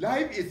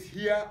 life is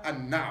here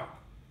and now.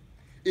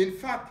 In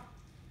fact,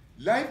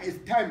 life is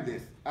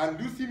timeless, and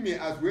Lucy may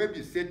as well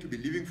be said to be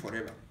living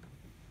forever.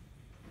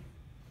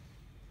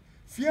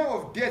 Fear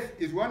of death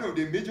is one of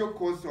the major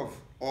causes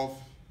of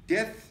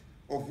death,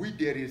 of which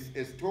there is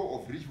a store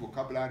of rich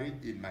vocabulary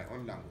in my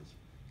own language.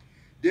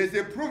 There's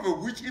a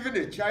proverb which even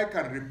a child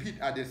can repeat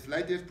at the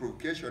slightest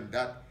provocation,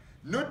 that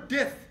not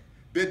death,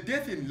 but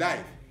death in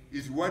life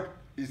is what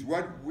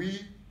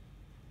we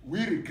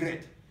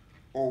regret,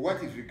 or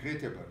what is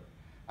regrettable.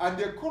 And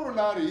the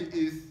corollary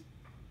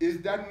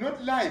is that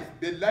not life,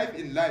 but life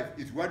in life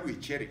is what we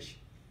cherish.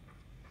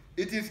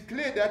 It is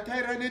clear that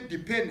tyranny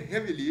depends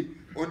heavily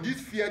on this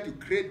fear to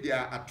create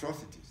their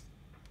atrocities.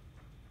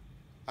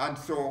 And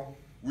so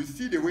we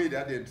see the way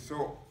that and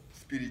so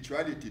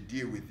spirituality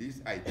deal with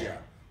this idea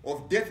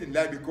of death in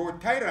life, because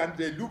tyrants,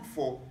 they look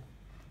for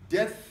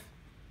death,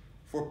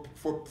 for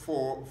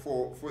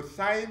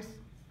signs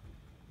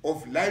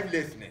of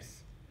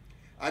lifelessness.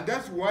 And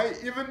that's why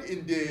even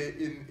in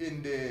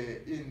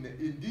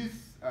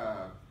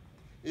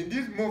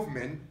this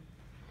movement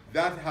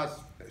that has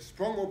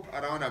sprung up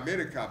around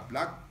America,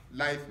 Black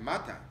Lives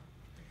Matter,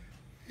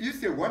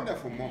 it's a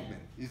wonderful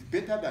movement. It's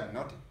better than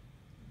nothing.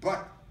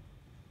 But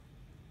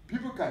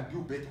people can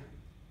do better,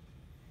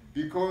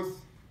 because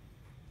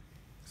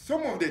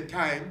some of the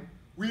time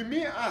we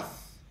may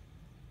ask,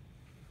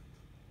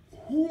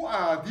 who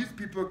are these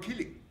people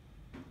killing?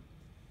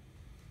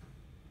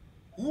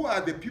 Who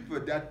are the people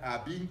that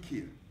are being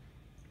killed?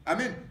 I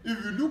mean,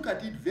 if you look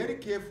at it very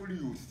carefully,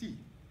 you see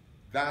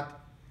that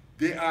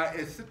they are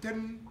a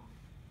certain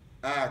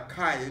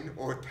kind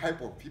or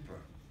type of people.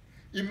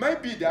 It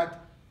might be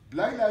that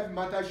Black Lives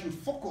Matter should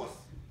focus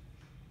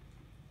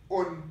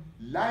on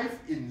life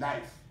in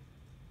life.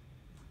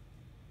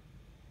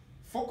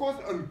 focus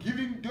on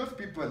giving those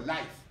people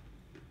life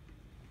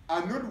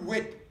and not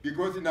wait,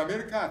 because in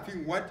America, I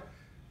think what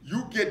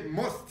you get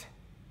most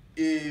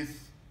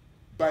is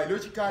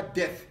biological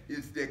death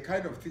is the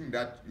kind of thing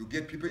that you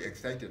get people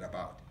excited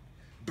about.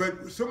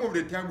 But some of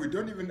the time we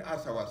don't even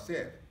ask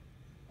ourselves,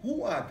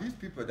 who are these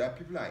people that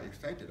people are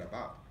excited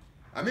about?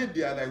 I mean,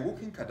 they are like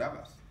walking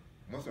cadavers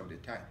most of the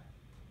time.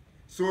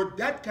 So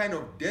that kind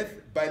of death,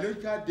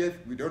 biological death,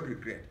 we don't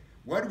regret.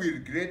 What we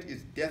regret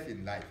is death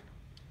in life.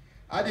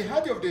 At the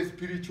heart of the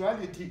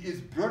spirituality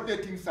is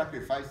bloodletting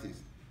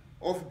sacrifices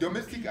of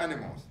domestic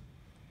animals.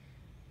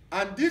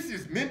 And this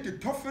is meant to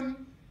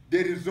toughen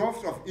the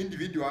resolves of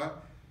individuals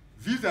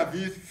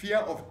vis-a-vis fear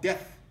of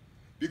death.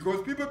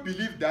 Because people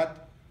believe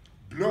that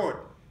blood,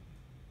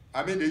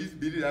 they used to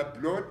believe that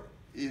blood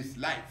is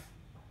life.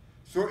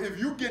 So if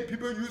you get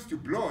people used to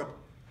blood,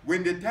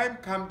 when the time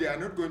comes, they are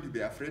not going to be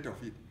afraid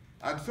of it.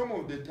 And some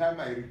of the time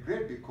I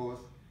regret, because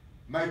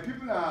my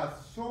people are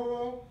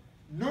so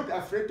not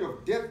afraid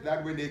of death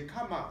that when they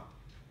come out,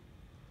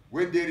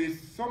 when there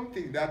is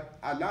something that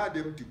allows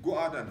them to go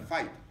out and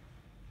fight,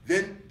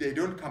 then they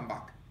don't come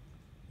back.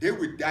 They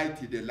will die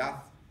to the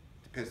last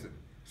person.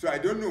 So I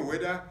don't know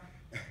whether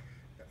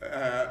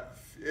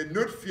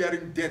not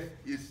fearing death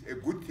is a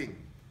good thing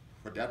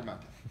for that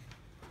matter.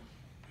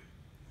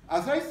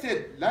 As I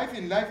said, life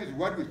in life is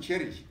what we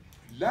cherish.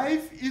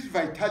 Life is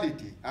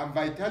vitality, and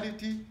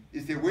vitality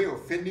is a way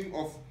of fending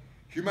off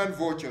human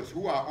vultures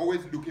who are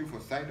always looking for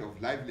signs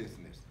of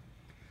lifelessness.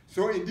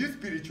 So in this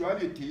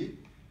spirituality,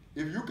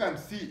 if you can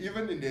see,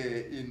 even in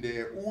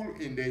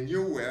the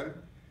New World,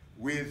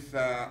 with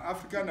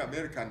African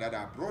Americans that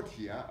are brought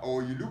here,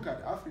 or you look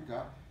at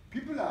Africa,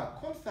 people are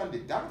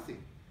constantly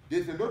dancing.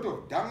 There's a lot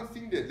of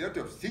dancing, there's a lot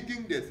of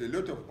singing, there's a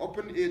lot of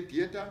open-air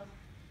theater,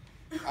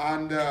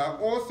 and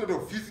all sort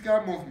of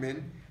physical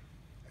movement.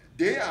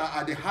 They are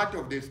at the heart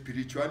of the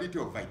spirituality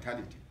of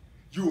vitality.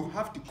 You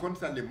have to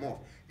constantly move.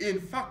 In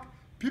fact,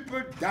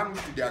 people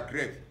dance to their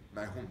grave,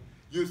 my home.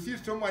 You see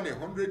someone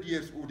 100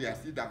 years old, they are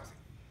still dancing.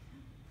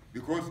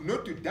 Because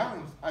not to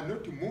dance and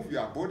not to move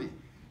your body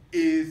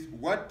is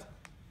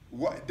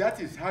that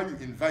is how you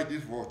invite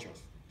these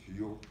vultures to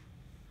you.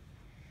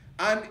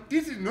 And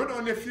this is not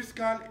only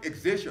physical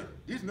exertion.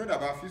 This is not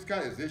about physical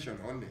exertion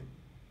only.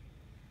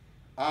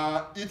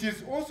 It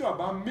is also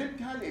about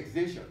mental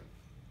exertion.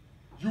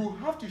 You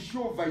have to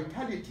show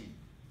vitality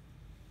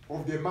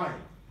of the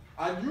mind.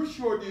 And you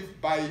show this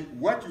by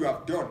what you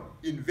have done,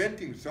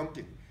 inventing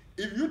something.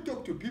 If you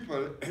talk to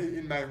people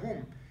in my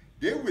home,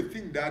 they will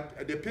think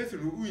that the person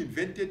who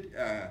invented,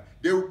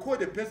 they will call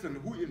the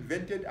person who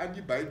invented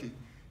antibiotics,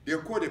 they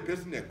will call the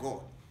person a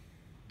god.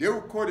 They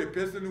will call the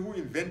person who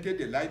invented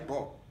the light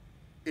bulb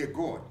a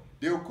god.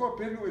 They will call a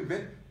person who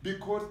invented,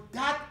 because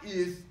that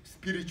is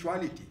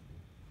spirituality.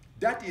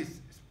 That is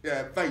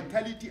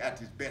vitality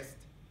at its best.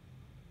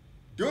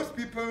 Those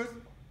people,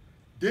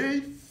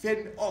 they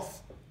fend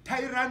off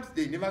tyrants,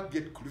 they never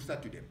get closer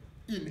to them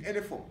in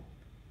any form.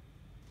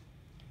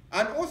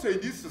 And also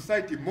in this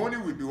society, money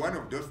will be one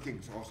of those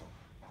things also.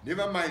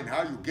 Never mind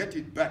how you get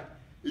it back.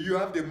 If you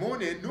have the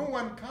money, no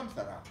one comes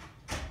around.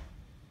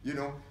 You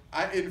know,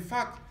 and in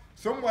fact,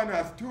 someone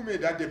has told me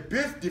that the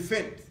best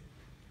defense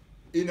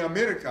in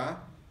America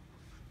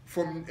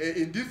from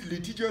in this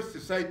litigious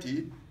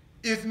society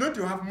is not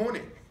to have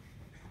money.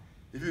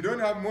 If you don't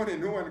have money,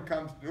 no one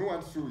comes, no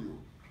one sue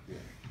you.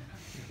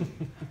 Yeah.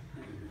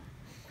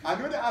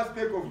 Another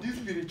aspect of this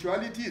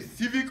spirituality is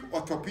civic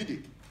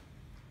orthopedic.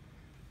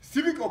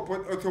 Civic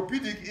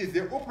orthopedic is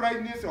the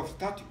uprightness of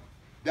stature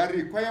that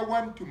require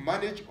one to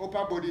manage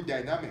upper body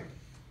dynamic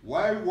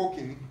while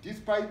walking,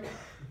 despite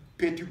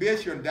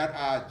perturbations that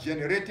are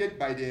generated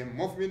by the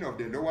movement of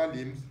the lower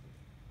limbs.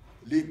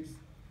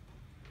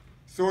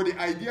 So the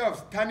idea of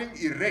standing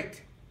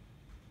erect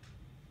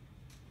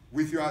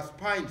with your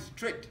spine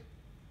straight,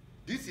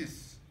 this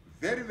is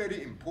very,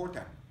 very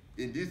important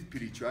in this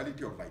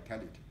spirituality of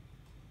vitality.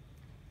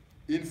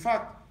 In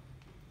fact,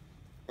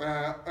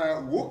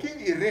 walking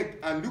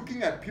erect and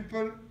looking at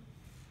people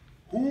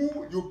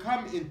who you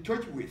come in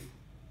touch with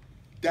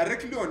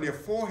directly on the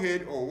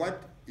forehead, or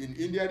what in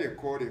India they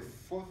call the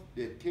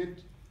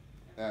third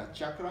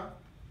chakra,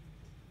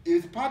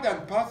 is part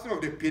and parcel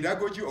of the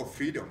pedagogy of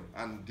freedom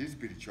and this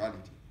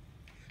spirituality.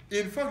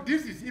 In fact,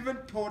 this is even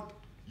taught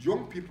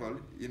young people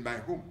in my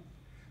home.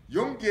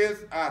 Young girls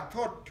are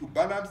taught to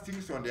balance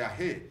things on their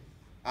head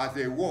as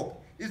they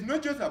walk. It's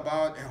not just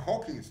about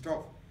hawking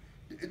stuff.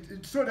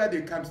 It's so that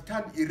they can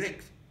stand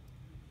erect.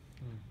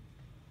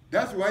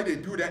 That's why they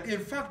do that. In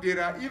fact,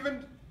 there are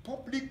even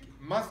public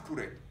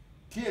masquerade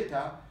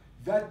theater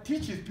that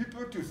teaches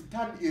people to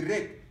stand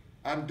erect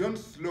and don't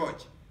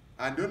slouch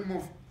and don't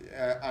move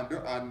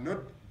and not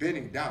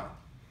bending down.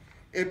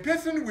 A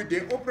person with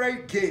the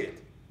upright gait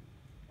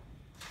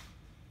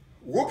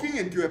walking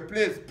into a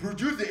place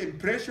produces the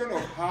impression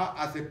of her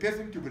as a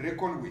person to be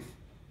reckoned with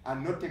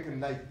and not taken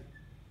lightly.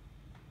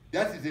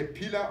 That is a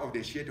pillar of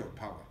the shade of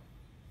power.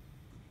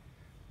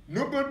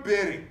 Noble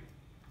bearing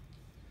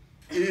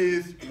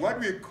is what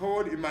we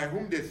call in my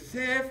home the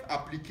safe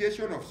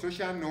application of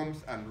social norms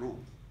and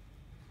rules.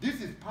 This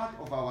is part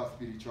of our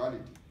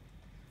spirituality.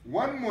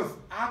 One must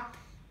act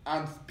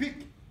and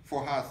speak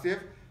for herself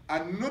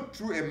and not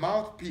through a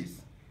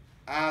mouthpiece,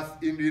 as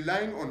in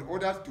relying on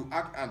others to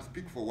act and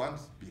speak for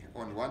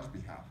on one's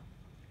behalf.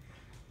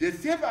 The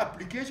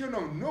self-application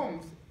of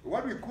norms,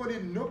 what we call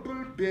it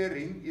noble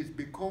bearing, is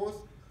because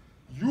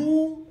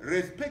you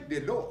respect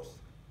the laws.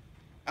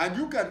 And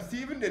you can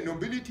see even the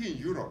nobility in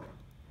Europe.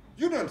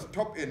 You don't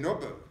stop a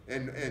noble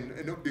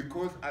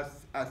because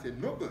as a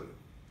noble,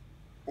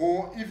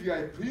 or if you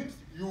are a prince,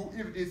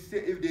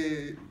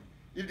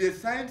 if the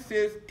sign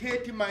says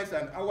 30 miles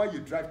an hour, you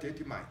drive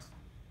 30 miles.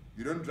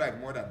 You don't drive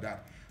more than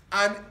that.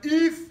 And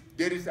if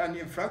there is an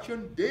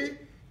infraction,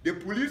 the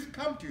police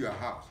come to your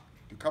house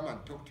to come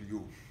and talk to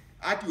you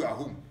at your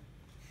home.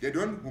 They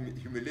don't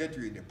humiliate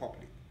you in the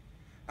public.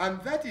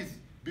 And that is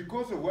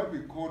because of what we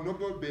call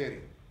noble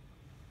bearing.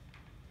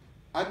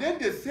 And then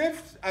the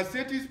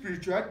self-assertive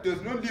spirituality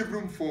does not leave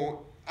room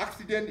for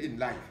accident in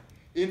life.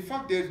 In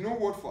fact, there is no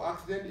word for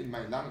accident in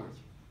my language.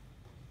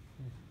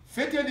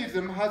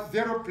 Fatalism has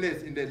zero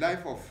place in the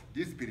life of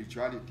this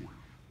spirituality.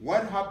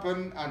 What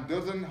happens and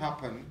doesn't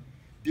happen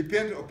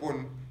depends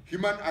upon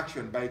human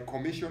action by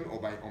commission or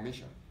by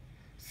omission.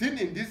 Seen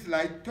in this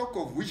light, talk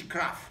of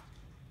witchcraft,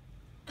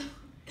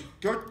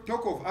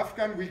 talk of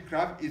African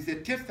witchcraft is a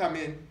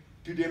testament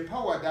to the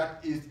power that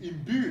is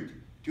imbued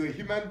to a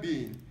human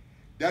being,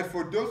 that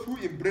for those who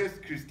embrace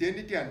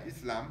Christianity and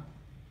Islam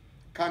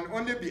can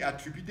only be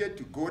attributed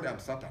to God and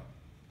Satan.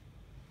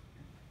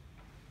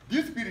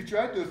 This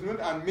spirituality does not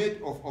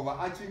admit of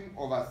overarching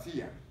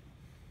overseer.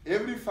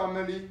 Every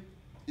family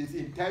is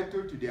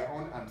entitled to their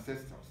own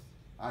ancestors,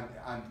 and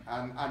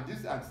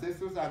these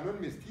ancestors are not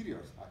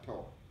mysterious at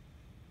all.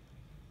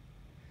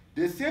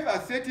 The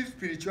self-assertive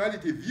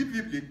spirituality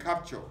vividly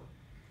captures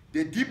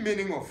the deep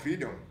meaning of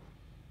freedom.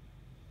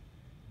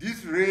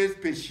 This raised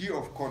species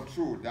of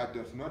control that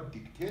does not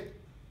dictate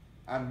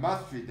and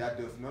mastery that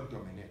does not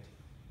dominate.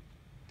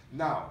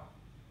 Now,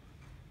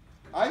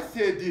 I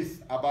say this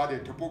about the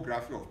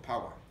topography of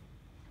power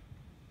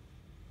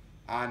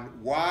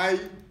and why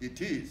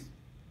it is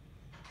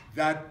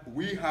that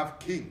we have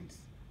kings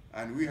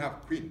and we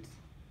have queens.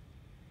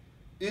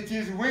 It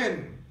is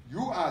when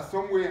you are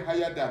somewhere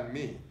higher than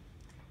me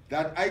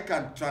that I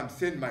can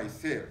transcend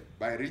myself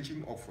by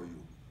reaching up for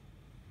you.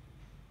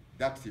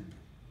 That's simple.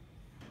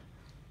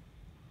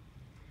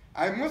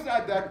 I must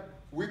add that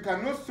we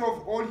cannot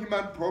solve all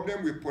human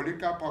problems with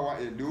political power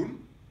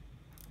alone,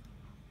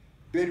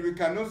 but we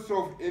cannot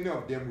solve any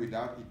of them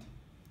without it.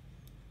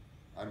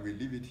 And we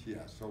leave it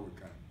here so we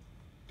can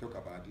talk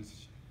about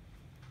this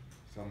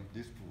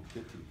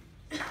provocative.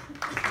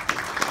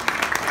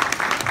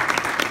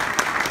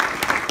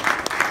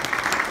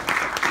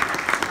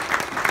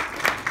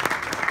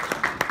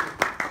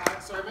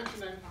 So I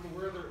mentioned I'm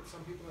aware there are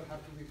some people that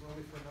have to leave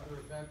early for another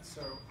event,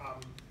 so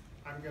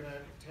I'm going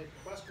to take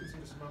questions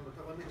in just a moment,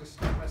 but let me just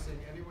start by saying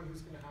anyone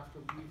who's going to have to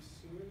leave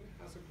soon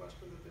has a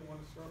question that they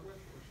want to start with,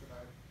 or should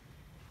I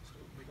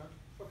still be done?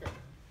 Okay.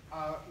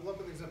 We'll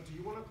open things up. Do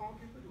you want to call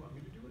people? Do you want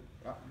me to do it?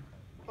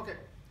 Okay.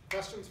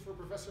 Questions for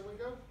Professor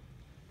Wingo?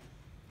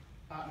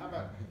 How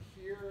about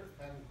here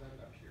and then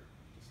up here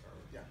to start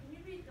with? Yeah. Can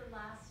you read the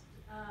last,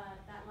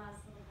 that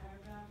last little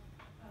paragraph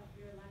of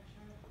your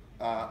lecture?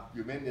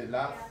 You mean the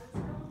last? Yeah, there's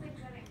a couple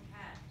things I didn't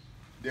catch.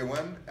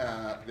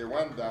 The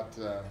one that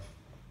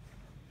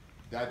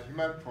that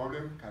human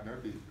problem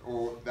cannot be,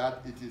 or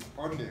that it is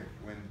only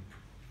when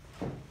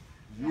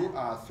you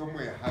are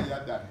somewhere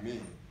higher than me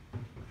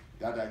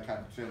that I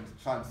can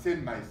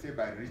transcend myself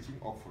by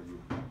reaching up for you.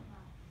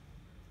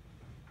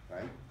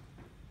 Right?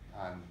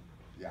 And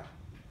yeah.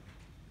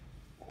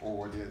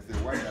 Or there's the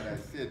one that I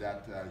say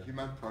that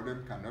human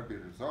problem cannot be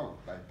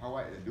resolved by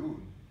power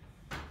alone.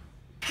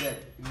 That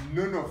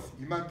none of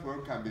human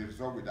problem can be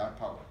resolved without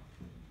power.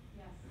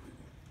 Yes.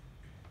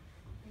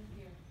 Thank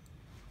you.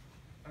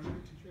 I'm going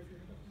to teach you if you're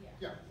going to. Yeah.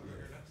 Yeah, we'll go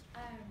here next.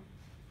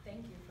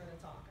 Thank you for the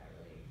talk. I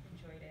really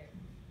enjoyed it.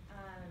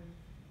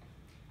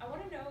 I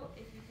want to know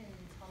if you can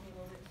tell me a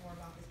little bit more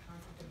about this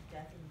concept of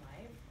death in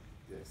life.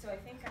 Yes. So I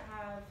think I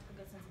have a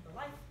good sense of the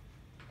life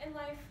in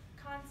life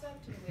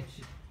concept, in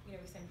which we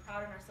stand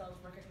proud in ourselves,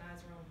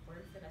 recognize our own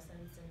worth in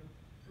essence, and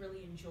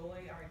really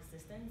enjoy our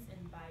existence.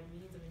 And by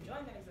means of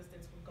enjoying that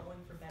existence, we're going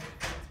for better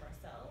things for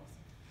ourselves.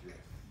 Yes.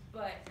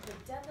 But the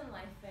death in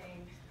life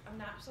thing, I'm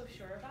not so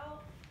sure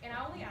about. And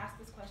I only ask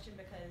this question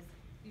because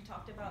you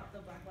talked about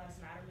the Black Lives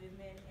Matter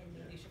movement, and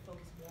maybe you should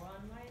focus more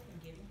on life and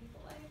giving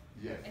people life.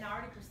 Yes. And I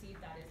already perceive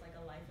that as like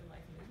a life in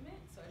life movement,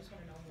 so I just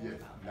want to know more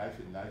Yes, about life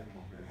that. in life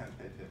movement.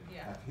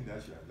 Yeah. I think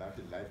that's your life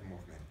in life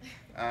movement.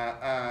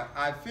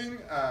 I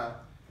think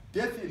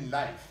death in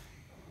life,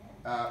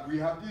 we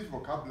have this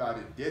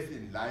vocabulary, death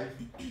in life,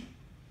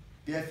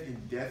 death in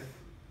death,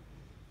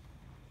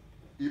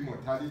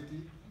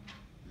 immortality,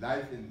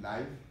 life in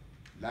life,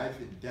 life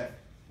in death.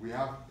 We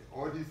have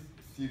all these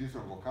series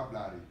of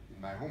vocabulary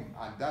in my home,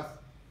 and that's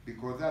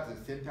because that's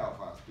the center of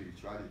our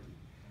spirituality.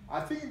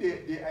 I think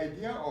the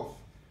idea of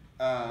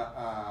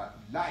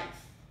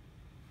life,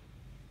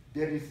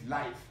 there is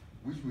life,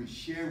 which we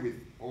share with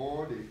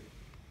all the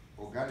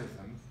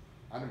organisms,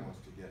 animals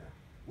together,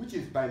 which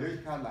is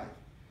biological life.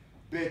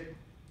 But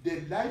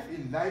the life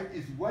in life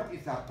is what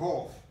is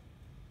above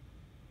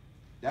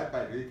that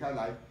biological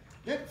life.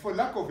 Yet, for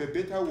lack of a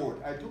better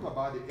word, I talk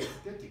about the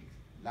aesthetic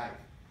life,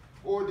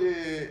 or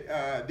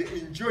the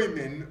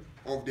enjoyment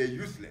of the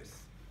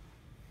useless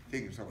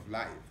things of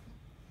life.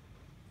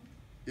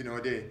 You know,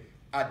 the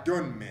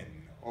adornment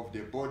of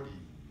the body,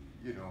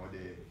 you know,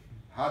 the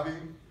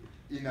having,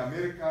 in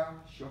America,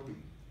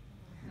 shopping.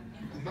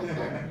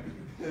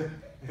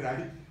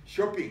 Right?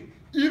 Shopping.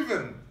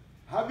 Even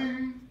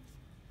having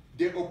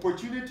the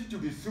opportunity to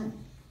be sued.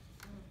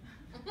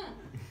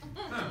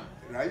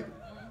 Right?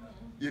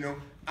 You know,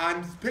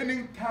 and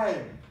spending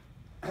time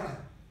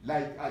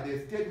like at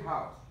the State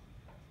House,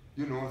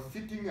 you know,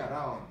 sitting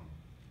around,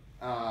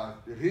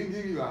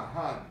 wringing your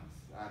hands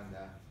and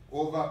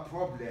over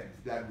problems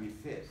that we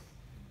face.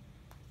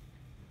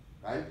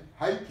 Right?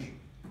 Hiking,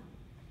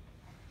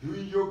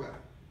 doing yoga,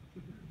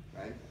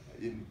 right?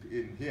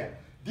 In here.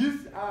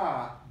 These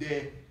are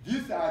the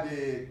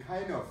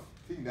kind of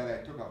thing that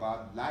I talk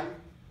about, life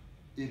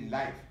in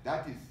life.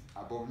 That is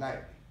above life.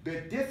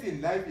 But death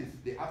in life is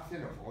the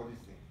absence of all these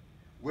things.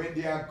 When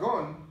they are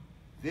gone,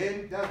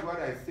 then that's what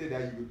I say,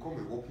 that you become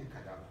a walking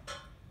cadaver.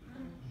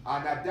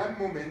 And at that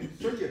moment,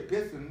 such a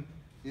person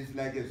is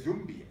like a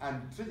zombie,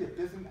 and such a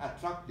person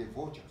attracts the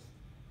vultures.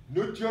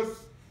 Not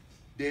just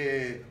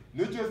the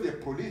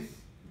police.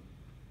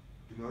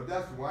 You know,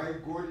 that's why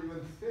God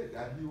even said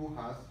that he who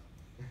has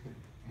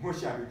more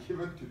shall be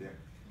given to them.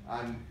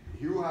 And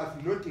he who has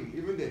nothing,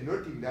 even the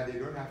nothing that they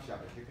don't have shall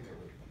be taken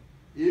away.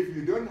 If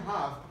you don't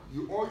have,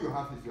 all you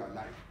have is your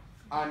life.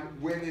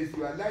 And when it's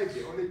your life,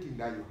 the only thing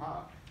that you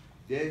have,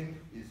 then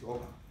it's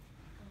over.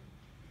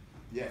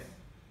 Yes.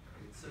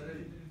 So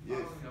then, Yes.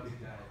 following up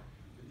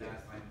with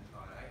that line of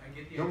thought, I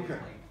get the Don't idea,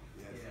 care. like,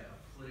 Yes. yeah,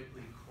 a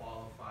politically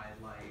qualified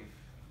life,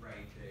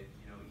 right? That,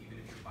 you know, even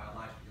if you're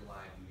biologically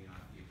alive, you may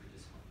not be a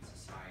participant in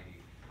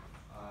society.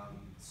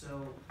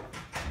 So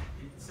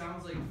it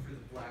sounds like for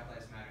the Black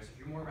Lives Matter, if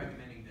you're more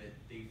recommending that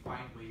they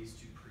find ways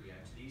to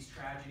preempt these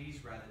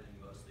tragedies rather than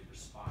mostly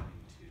responding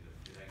to them.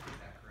 Did I get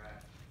that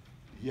correct?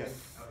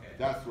 Yes. Okay.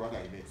 That's what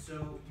I meant.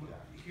 So Yeah.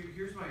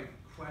 here's my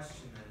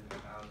question then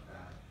about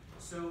that.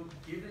 So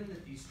given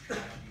that these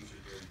tragedies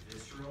are very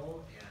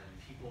visceral and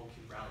people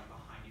can rally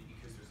behind it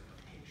because there's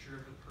like a picture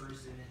of the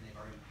person and they've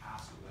already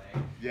passed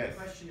away, Yes. the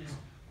question is,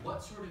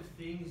 what sort of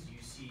things do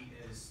you see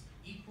as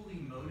equally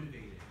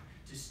motivating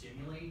to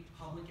stimulate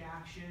public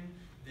action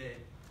that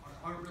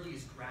aren't really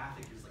as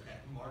graphic as like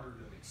that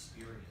martyrdom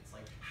experience?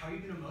 Like, how are you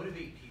going to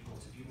motivate people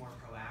to be more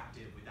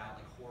proactive without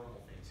like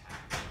horrible things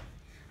happening?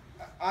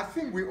 I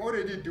think we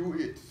already do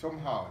it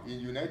somehow in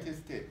United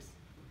States.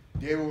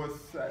 There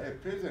was a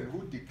president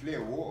who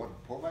declared war on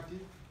poverty.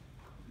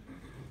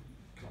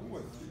 Who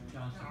was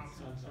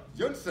it?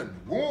 Johnson,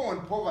 war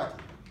on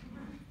poverty.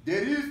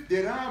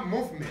 There are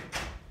movements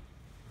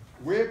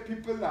where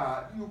people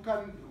are, you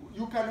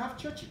can have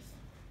churches.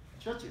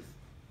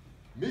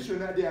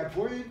 Missionary, they are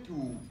going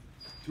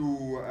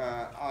to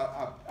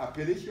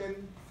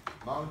Appalachian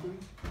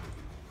Mountains,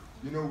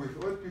 you know,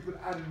 with old people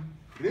and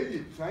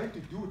really trying to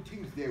do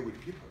things there with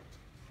people.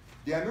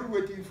 They are not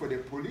waiting for the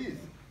police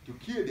to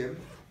kill them.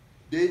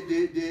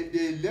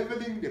 They're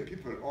leveling the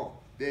people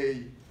up.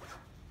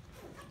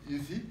 You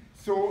see?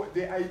 So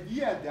the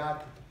idea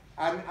that,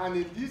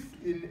 and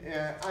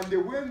they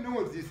well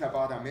know this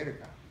about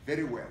America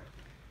very well,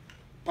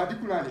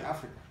 particularly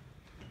Africa.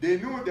 They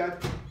know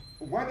that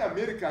what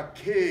America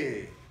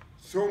cares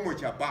so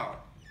much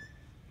about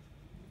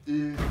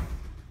is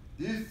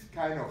this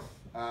kind of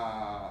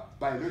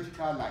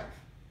biological life.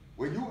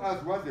 When you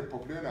ask what's the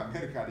population in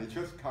America, they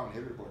just count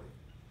everybody.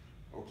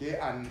 Okay,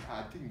 and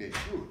I think they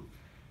should.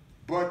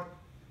 But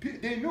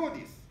they know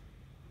this.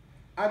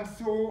 And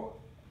so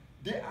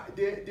the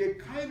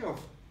kind of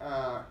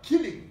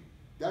killing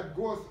that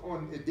goes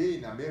on a day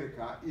in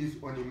America is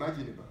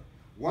unimaginable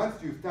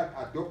once you start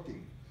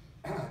adopting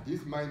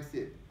this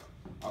mindset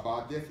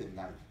about death in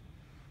life.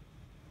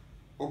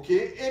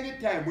 Okay,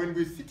 anytime when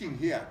we're sitting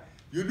here,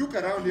 you look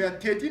around here,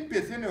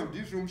 13% of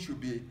this room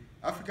should be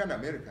African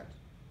Americans,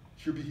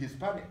 should be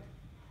Hispanic,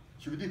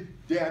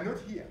 they are not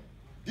here.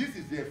 This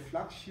is the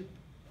flagship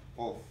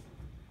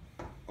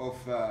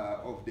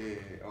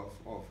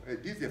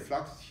this is a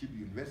flagship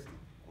university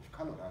of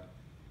Colorado.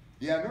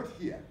 They are not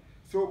here.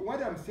 So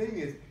what I'm saying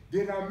is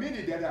there are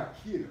many that are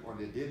killed on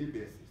a daily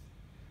basis.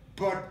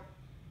 But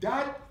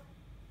that,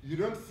 you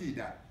don't see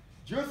that.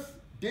 Just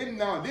then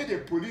now, let the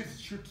police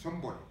shoot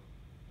somebody.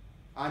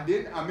 And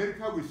then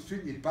America will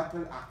swing a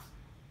battle axe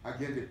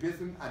against the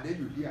person, and then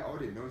you hear all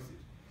the noises.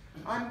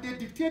 And the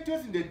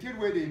dictators in the third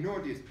world, they know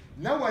this.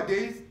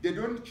 Nowadays, they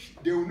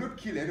will not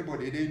kill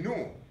anybody. They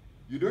know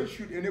you don't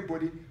shoot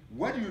anybody.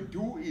 What you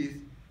do is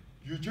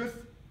you just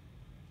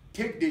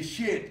take the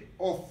shade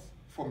off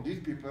from these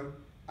people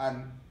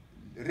and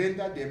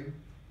render them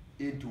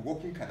into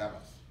walking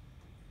cadavers.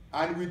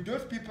 And with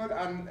those people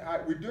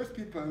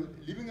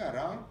living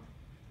around,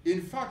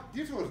 in fact,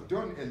 this was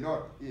done a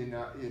lot in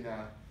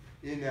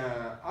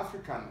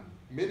African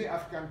many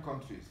African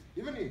countries,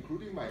 even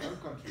including my own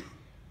country,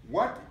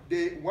 what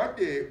the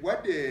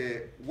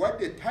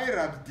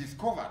tyrants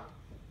discovered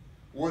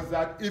was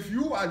that if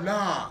you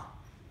allow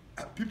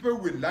people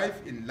with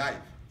life in life,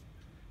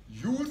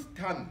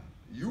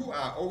 you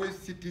are always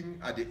sitting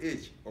at the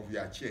edge of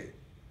your chair.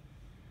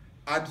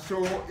 And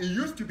so it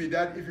used to be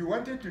that if you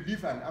wanted to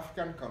leave an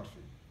African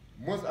country,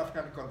 most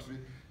African countries,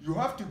 you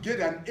have to get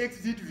an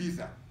exit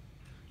visa.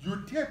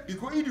 You tell,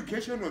 because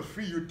education was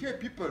free, you tell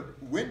people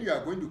when you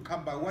are going to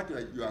come back, what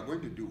you are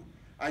going to do,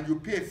 and you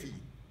pay a fee.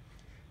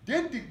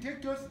 Then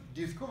dictators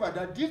discovered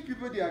that these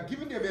people, they are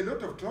giving them a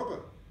lot of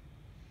trouble.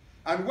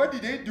 And what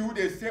did they do?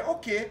 They say,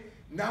 okay,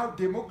 now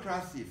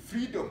democracy,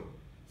 freedom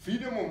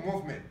of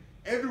movement,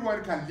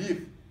 everyone can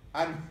live.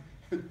 And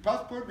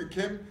passport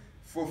became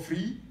for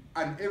free,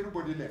 and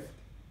everybody left.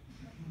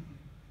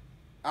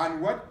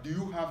 And what do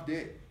you have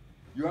there?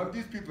 You have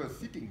these people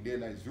sitting there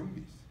like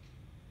zombies.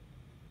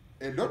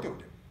 A lot of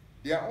them.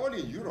 They are all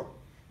in Europe.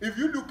 If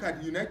you look at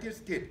the United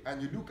States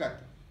and you look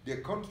at the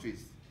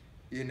countries,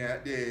 you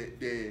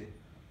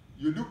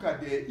look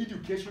at the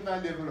educational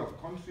level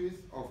of countries,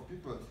 of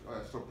people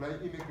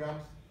supplying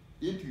immigrants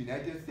into the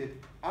United States,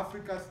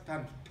 Africa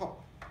stands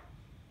top,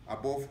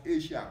 above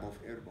Asia, above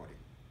everybody.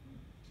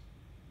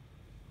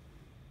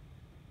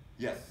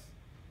 Yes?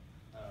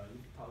 You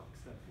talk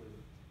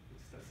extensively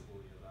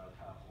about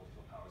how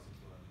political powers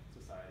influence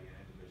society and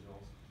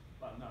individuals,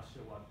 but I'm not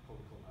sure what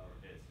political power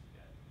is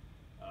yet.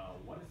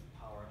 What is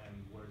power, and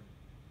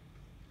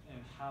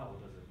how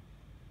does it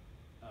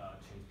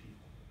change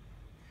people?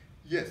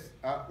 Yes,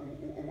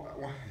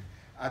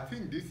 I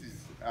think this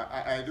is,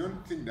 I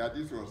don't think that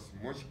this was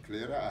much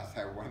clearer as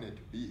I wanted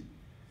to be.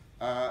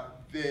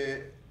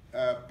 The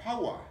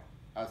power,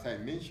 as I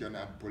mentioned,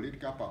 and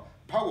political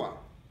power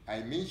I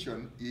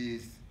mentioned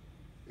is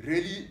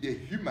really the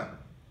human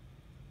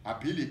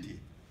ability,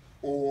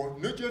 or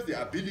not just the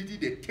ability,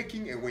 the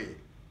taking away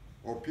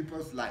of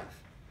people's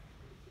life,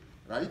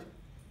 right?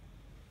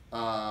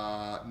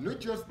 Not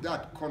just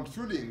that,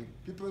 controlling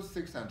people's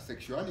sex and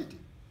sexuality,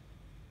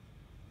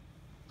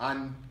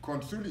 and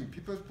controlling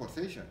people's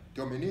possession,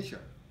 domination.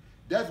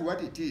 That's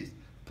what it is.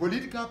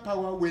 Political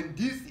power, when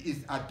this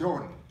is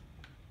adorned,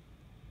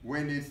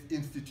 when it's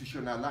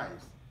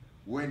institutionalized,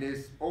 when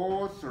it's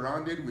all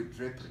surrounded with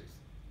draperies,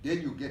 then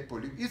you get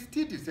political. It's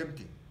still the same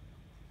thing.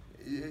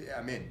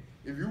 I mean,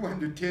 if you want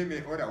to tell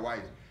me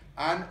otherwise,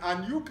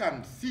 and you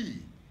can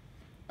see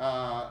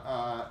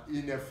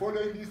in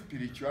following this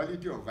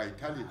spirituality of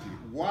vitality,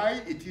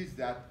 why it is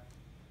that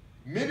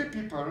many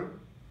people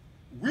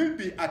will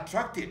be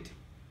attracted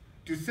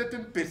to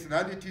certain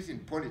personalities in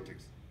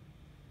politics.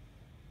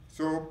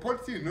 So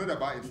politics is not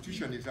about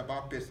institutions, it's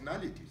about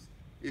personalities.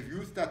 If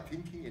you start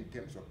thinking in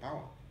terms of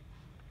power,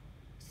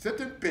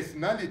 certain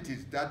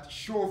personalities that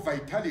show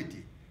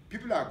vitality,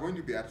 people are going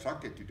to be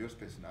attracted to those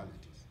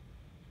personalities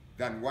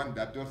than one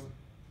that doesn't.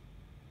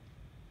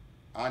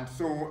 And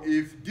so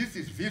if this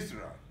is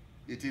visceral,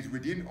 it is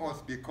within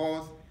us,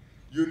 because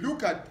you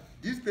look at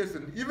this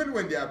person, even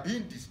when they are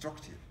being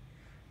destructive,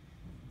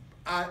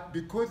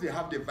 because they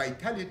have the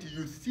vitality,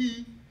 you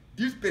see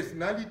this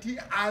personality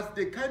as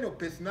the kind of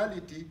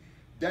personality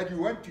that you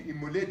want to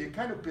emulate, the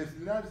kind of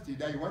personality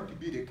that you want to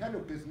be, the kind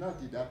of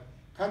personality that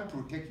can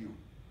protect you,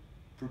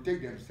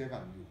 protect themselves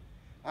and you.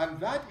 And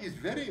that is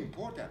very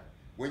important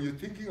when you're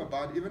thinking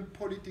about even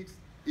politics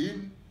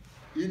in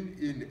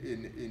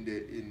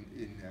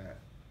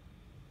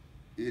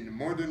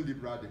modern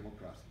liberal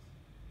democracies.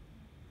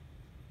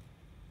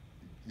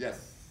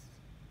 Yes.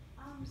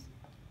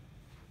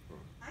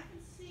 I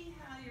can see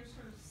how your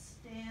sort of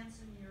stance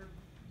and your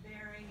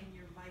bearing and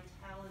your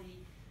vitality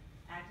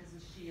act as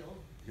a shield.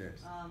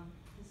 Yes.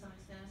 To some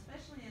extent,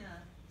 especially in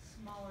a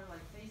smaller,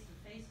 like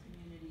face-to-face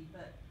community.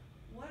 But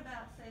what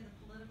about, say, the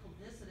political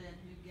dissident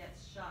who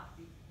gets shot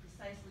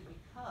precisely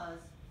because,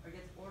 or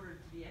gets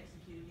ordered to be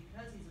executed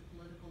because he's a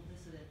political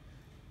dissident?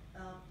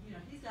 You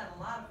know, he's got a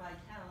lot of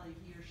vitality,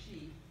 he or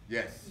she.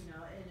 Yes. You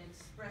know, in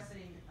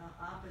expressing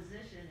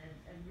opposition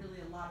and really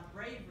a lot of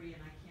bravery,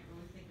 and I can't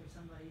really think of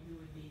somebody who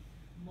would be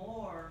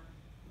more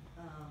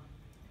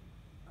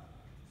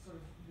sort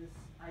of this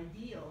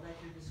ideal that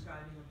you're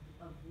describing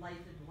of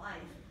life in life.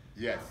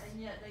 Yes.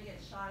 And yet they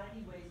get shot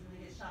anyways, and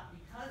they get shot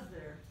because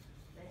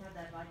they have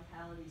that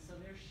vitality. So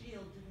their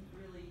shield didn't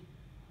really,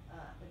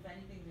 if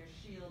anything, their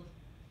shield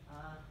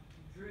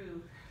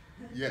drew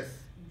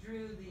Yes.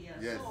 drew the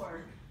Yes.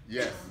 sword.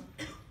 Yes.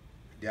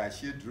 Yeah,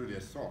 she drew the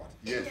sword.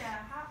 Yes.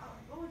 Yeah.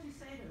 What would you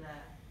say to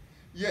that?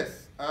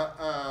 Yes.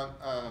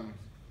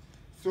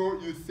 So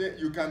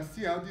you can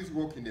see how this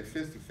works in a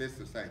face-to-face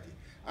society.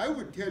 I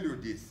would tell you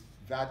this,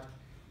 that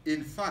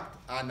in fact,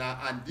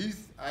 and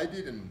this I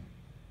didn't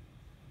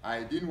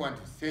want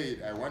to say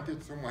it. I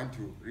wanted someone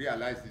to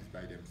realize this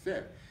by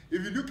themselves.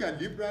 If you look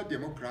at liberal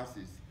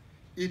democracies,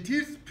 it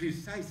is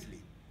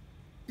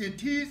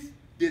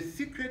the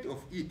secret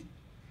of it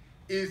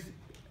is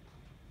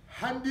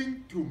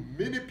handing to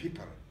many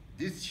people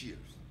these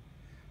shields.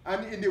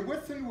 And in the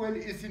Western world,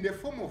 it's in the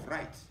form of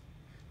rights.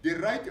 The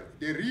right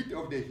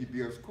of the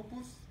habeas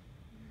corpus,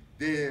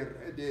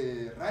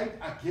 the right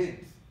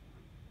against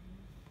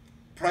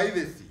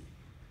privacy,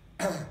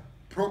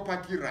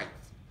 property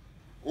rights,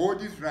 all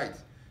these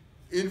rights.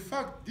 In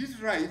fact,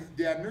 these rights,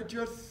 they are not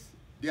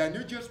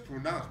just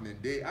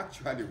pronouncement, they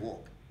actually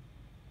work.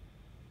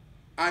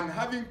 And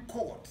having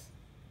courts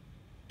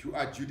to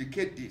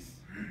adjudicate this.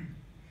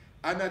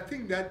 And I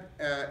think that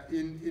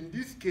in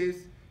this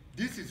case,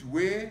 this is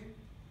why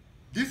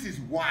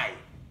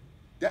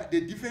that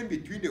the difference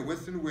between the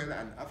Western world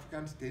and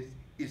African states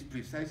is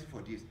precisely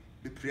for this,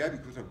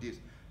 because of this.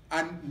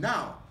 And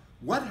now,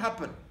 what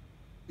happened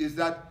is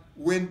that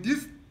when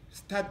this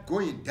start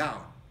going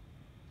down,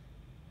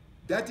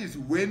 that is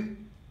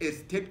when a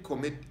state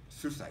commits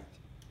suicide.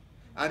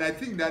 And I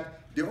think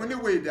that the only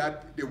way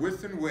that the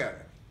Western world,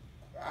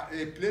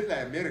 a place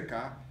like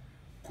America,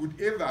 could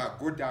ever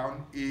go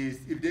down is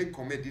if they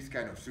commit this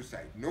kind of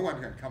suicide. No one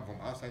can come from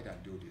outside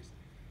and do this.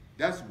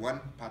 That's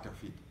one part of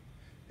it.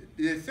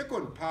 The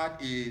second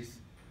part is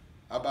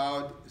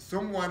about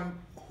someone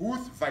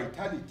whose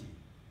vitality,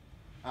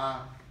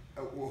 attract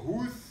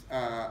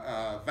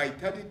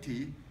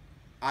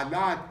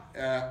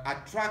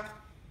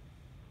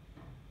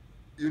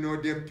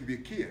them to be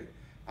killed.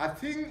 I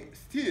think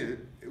still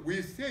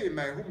we say in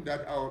my home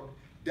that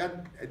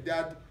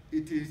that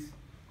it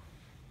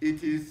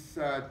is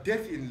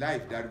death in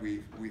life that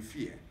we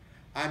fear.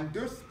 And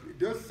those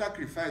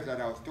sacrifices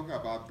that I was talking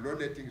about,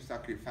 bloodletting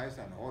sacrifice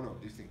and all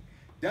of these things,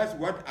 that's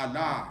what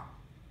allow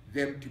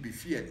them to be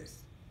fearless.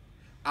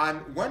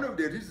 And one of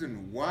the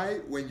reasons why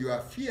when you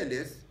are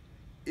fearless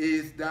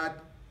is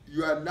that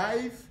your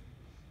life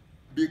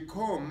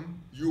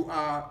you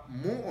are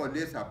more or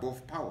less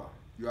above power.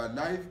 Your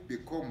life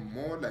become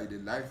more like the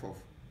life of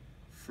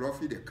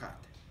Fluffy the cat,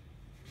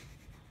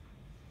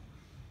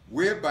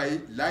 whereby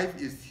life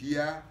is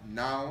here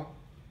now,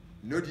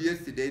 not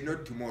yesterday,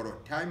 not tomorrow.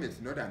 Time is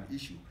not an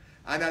issue.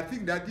 And I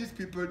think that these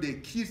people, they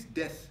kiss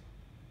death.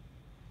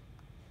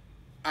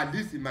 At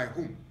least in my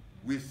home,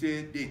 we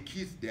say they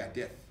kiss their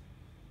death.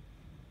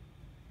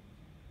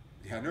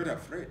 They are not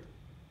afraid.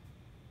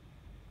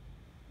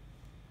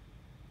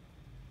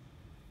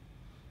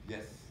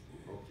 Yes.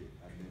 Okay.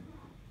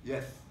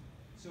 Yes.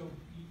 So you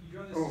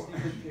draw this Oh,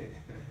 distinction. okay.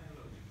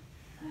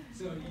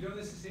 So you draw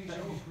this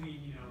distinction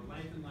between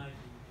life and life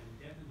and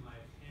death and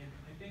life, and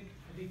I think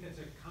that's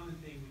a common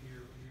thing when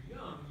you're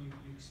young. You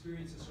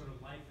experience a sort of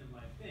life and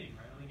life thing,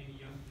 right? I don't think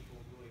any young people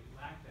really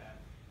lack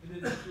that. And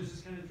then there's this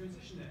kind of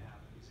transition that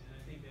happens, and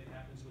I think that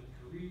happens with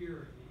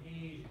career and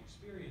age and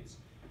experience.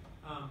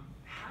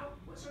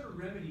 What sort of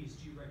remedies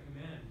do you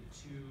recommend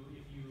to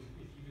if you've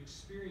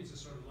experienced a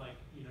sort of like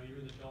you're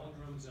in the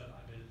doldrums of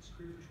I've been in this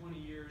career for 20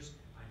 years.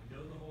 I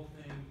know the whole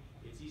thing.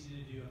 It's easy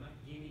to do. I'm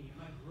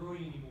not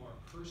growing anymore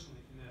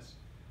personally from this.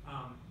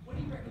 What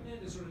do you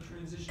recommend to sort of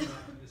transition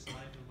out of this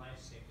life and life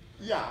state?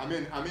 Yeah, I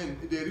mean,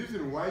 the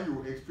reason why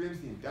you're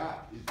experiencing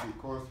that is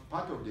because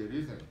part of the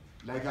reason,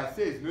 like I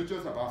say, it's not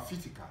just about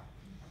physical.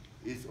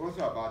 It's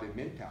also about the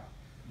mental.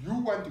 You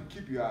want to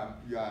keep your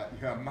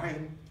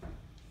mind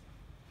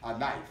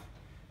alive,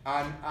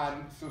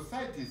 and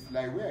societies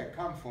like where I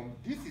come from,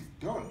 this is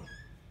done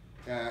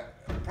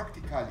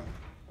practically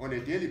on a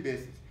daily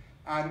basis.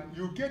 And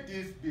you get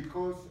this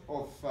because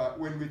of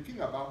when we think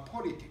about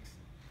politics.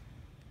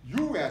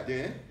 You were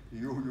there,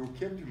 you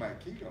came to my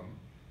kingdom,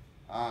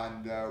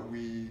 and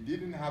we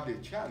didn't have the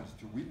chance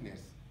to witness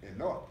a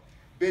lot.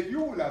 But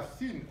you will have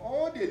seen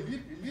all the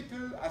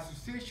little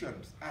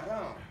associations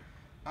around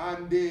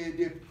and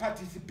the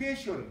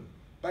participation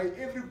by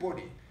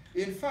everybody.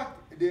 In fact,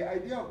 the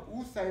idea of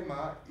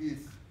Alzheimer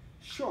is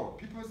sure.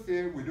 People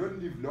say we don't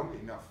live long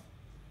enough.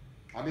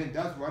 I mean,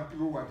 that's what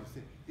people want to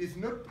say. It's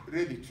not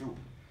really true.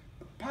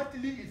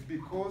 Partly it's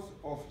because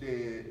of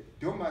the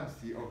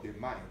dormancy of the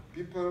mind.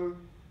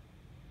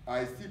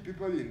 I see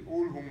people in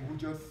old home who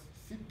just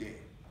sit there.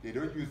 They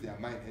don't use their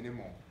mind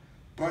anymore.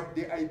 But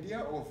the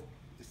idea of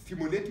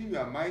stimulating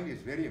your mind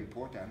is very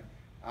important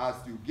as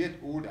you get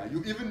older.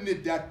 You even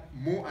need that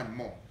more and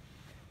more.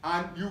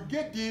 And you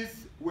get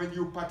this when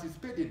you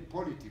participate in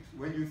politics.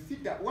 When you see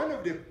that, one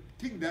of the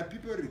things that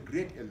people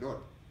regret a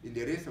lot in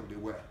the rest of the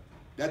world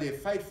that they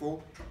fight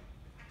for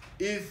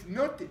is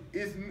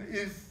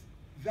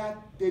that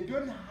they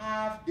don't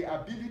have the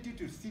ability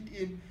to sit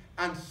in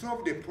and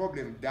solve the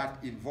problem that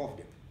involve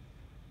them.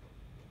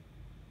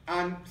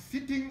 And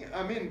sitting,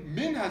 I mean,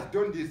 men has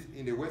done this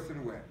in the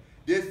Western world.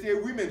 They say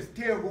women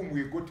stay home,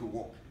 we go to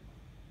work.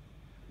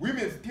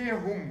 Women stay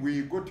home,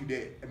 we go to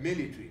the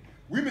military.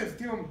 Women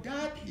stay home.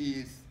 That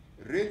is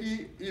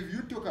really, if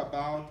you talk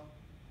about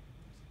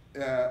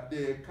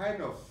the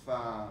kind of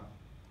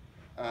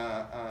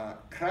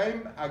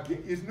crime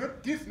against,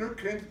 this is not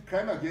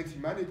crime against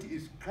humanity,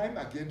 it's crime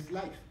against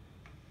life.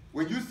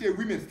 When you say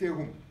women stay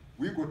home,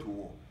 we go to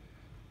war.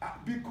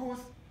 Because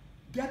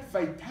that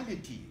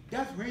vitality,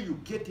 that's where you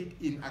get it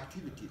in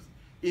activities.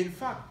 In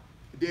fact,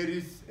 there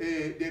is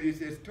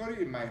a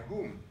story in my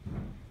home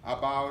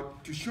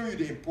about, to show you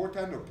the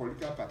importance of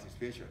political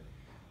participation.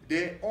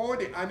 All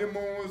the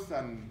animals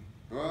and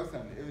birds,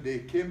 and they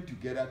came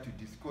together to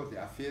discuss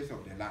the affairs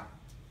of the land.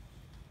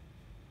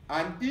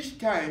 And each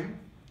time,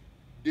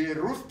 the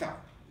rooster,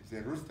 is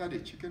the rooster the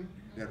chicken?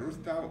 The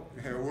rooster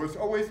was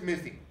always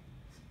missing.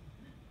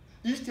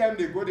 Each time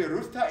they go, the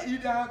rooster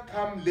either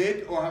come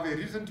late or have a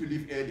reason to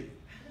leave early.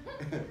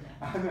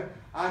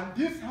 and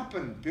this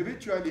happened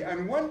perpetually.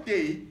 And one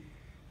day,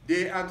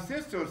 the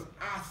ancestors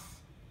asked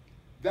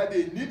that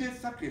they needed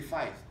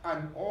sacrifice,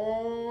 and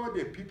all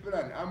the people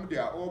and they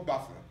are all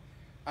baffled.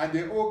 And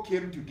they all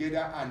came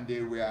together and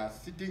they were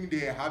sitting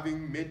there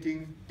having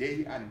meetings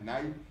day and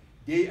night.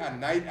 Day and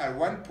night. At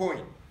one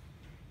point,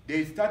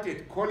 they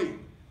started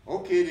calling.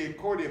 Okay, they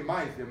call the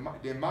mice,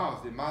 the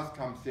mouse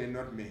comes, say,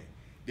 not me.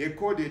 They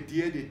call the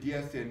deer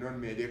say, not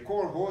me. They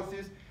call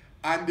horses,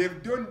 and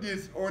they've done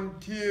this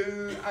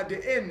until at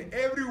the end,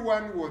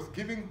 everyone was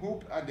giving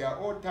hope and they are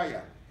all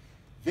tired.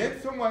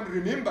 Then someone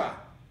remembered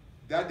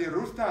that the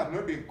rooster had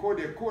not been called.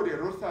 They called the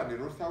rooster and the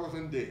rooster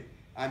wasn't there.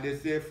 And they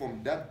say,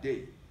 from that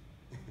day,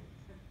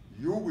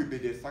 you will be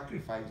the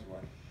sacrificed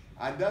one.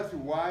 And that's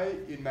why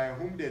in my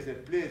home there's a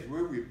place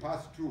where we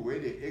pass through where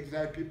the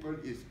exile people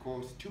is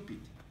called stupid.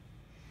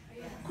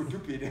 Yes.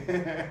 Stupid.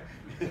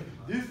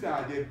 These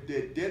are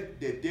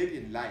the dead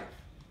in life.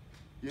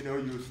 You know,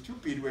 you're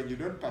stupid when you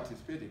don't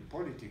participate in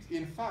politics.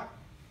 In fact,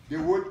 the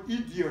word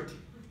idiot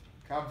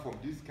comes from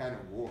this kind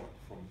of word,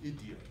 from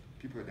idiot,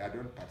 people that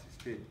don't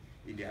participate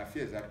in the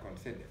affairs that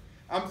concern them.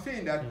 I'm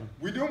saying that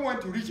we don't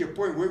want to reach a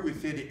point where we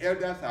say the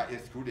elders are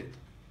excluded.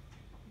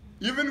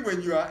 Even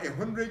when you are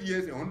 100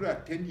 years,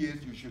 110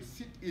 years, you should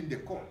sit in the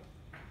court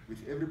with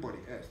everybody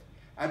else.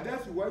 And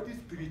that's why this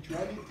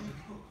spirituality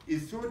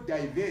is so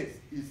diverse,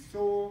 is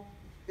so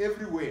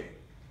everywhere,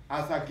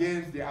 as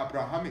against the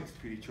Abrahamic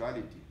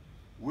spirituality,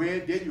 where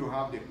then you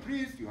have the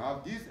priest, you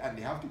have this, and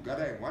they have to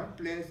gather in one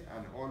place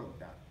and all of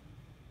that.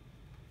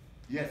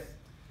 Yes?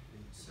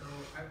 So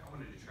I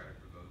wanted to try to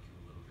provoke you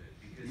a little bit,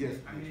 because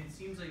Yes, I mean, it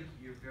seems like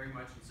you're very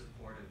much in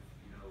support of,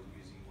 you know,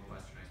 using more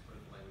westernized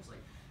political language,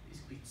 like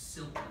basically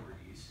civil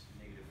liberties,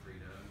 negative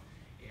freedom,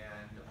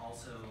 and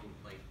also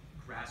like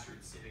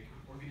grassroots civic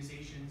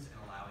organizations and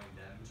allowing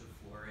them to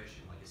flourish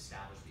and like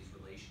establish these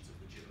relations of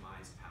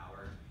legitimized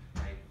power,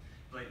 right?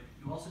 But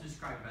you also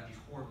described about these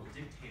horrible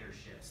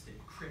dictatorships that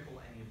cripple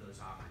any of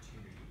those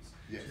opportunities.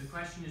 Yes. So the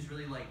question is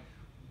really like,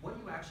 what are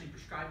you actually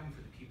prescribing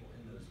for the people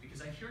in those? Because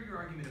I hear your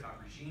argument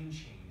about regime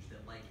change, that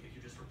like if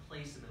you just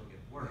replace them, it'll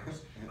get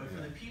worse. But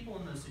for the people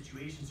in those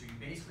situations, are you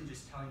basically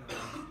just telling them,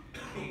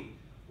 like, hey,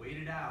 wait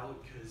it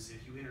out, because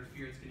if you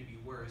interfere, it's going to be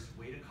worse.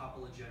 Wait a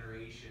couple of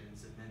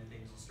generations, and then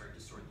things will start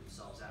to sort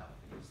themselves out.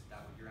 Is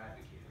that what you're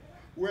advocating?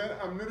 Well,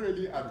 I'm not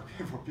really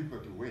advocating for people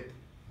to wait.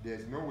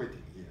 There's no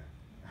waiting here.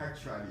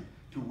 Actually,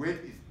 to wait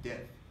is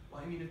death.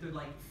 Well, I mean, if they're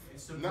like,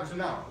 so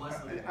Now,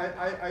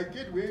 I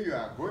get where you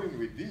are going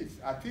with this.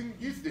 I think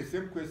it's the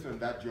same question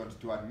that John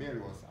Stuart Mill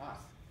was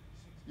asked.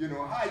 You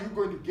know, how are you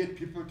going to get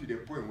people to the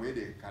point where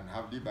they can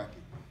have liberty?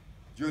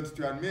 John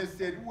Stuart Mill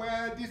said,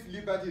 well, this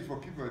liberty is for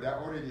people that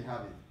already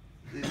have it.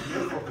 It's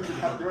not for people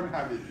that don't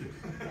have it.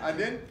 And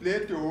then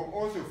Plato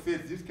also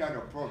faced this kind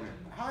of problem.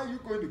 How are you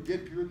going to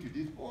get people to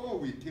this? Oh,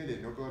 we tell a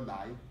noble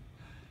lie.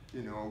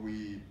 You know,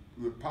 we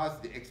pass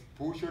the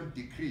expulsion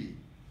decree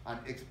and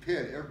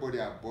expel everybody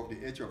above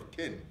the age of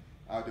 10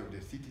 out of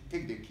the city,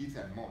 take the kids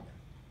and mom.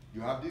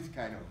 You have this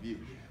kind of view.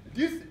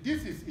 This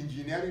is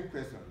engineering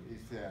question.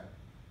 It's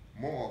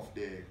more of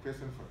the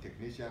question for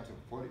technicians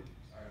of politics.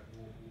 All right,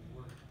 we'll be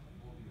working.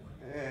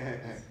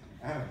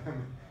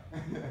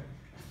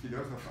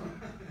 Philosopher.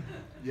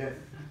 Yes.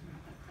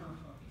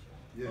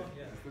 Yes.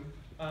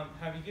 Yeah.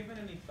 Have you given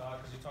any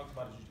thought, because you talked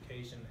about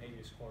education,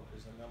 habeas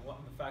corpus, and then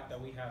the fact that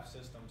we have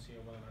systems here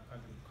within our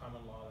country,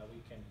 common law, that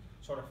we can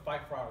sort of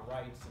fight for our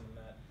rights and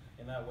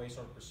in that way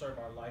sort of preserve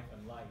our life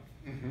and life.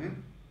 Mm-hmm.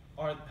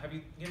 Or have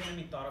you given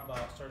any thought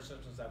about certain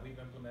systems that we've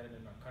implemented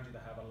in our country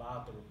that have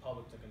allowed the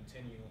republic to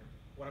continue?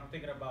 What I'm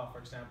thinking about, for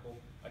example,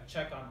 a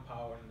check on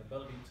power and an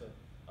ability to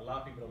allow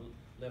people to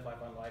live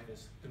life on life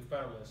is through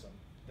federalism.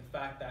 The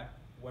fact that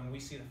when we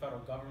see the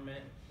federal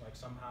government, like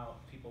somehow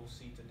people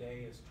see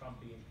today as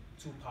Trump being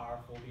too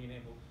powerful,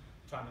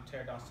 trying to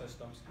tear down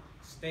systems,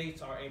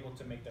 states are able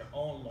to make their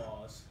own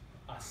laws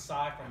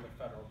aside from the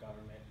federal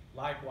government.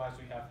 Likewise,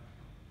 we have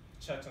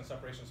checks and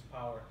separations of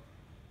power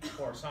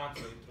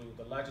horizontally through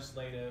the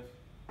legislative,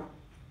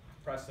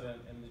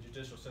 precedent, and the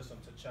judicial system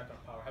to check on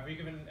power. Have you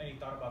given any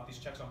thought about these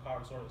checks on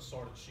power, sort of a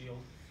sword and shield?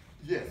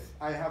 Yes,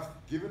 I have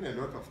given a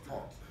lot of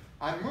thought.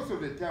 And most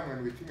of the time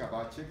when we think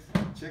about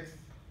checks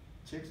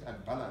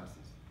and balances,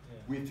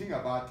 we think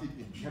about it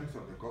in terms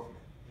of the government.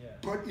 Yeah.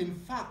 But in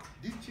fact,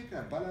 these checks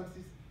and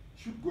balances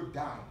should go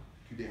down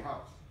to the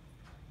house,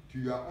 to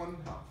your own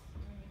house.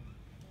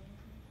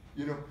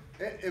 You know,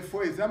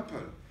 for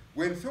example,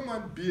 when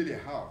someone builds a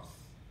house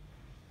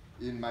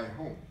in my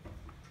home,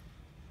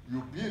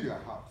 you build your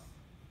house.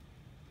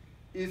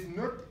 It's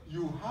not,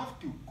 you have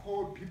to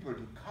call people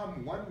to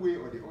come one way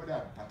or the other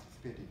and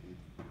participate in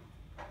it.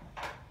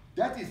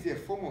 That is a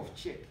form of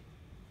check.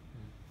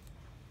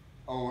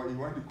 Or you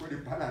want to call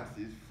it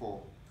balances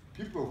for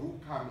people who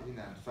come in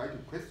and try to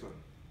question.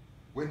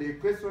 When they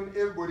question,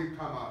 everybody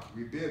come out,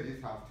 we build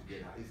this house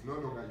together. It's no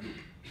longer you.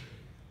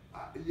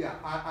 Yeah,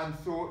 and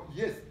so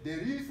yes, there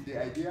is the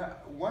idea.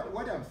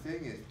 What I'm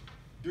saying is,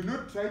 do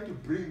not try to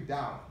bring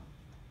down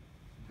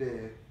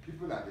the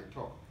people at the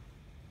top.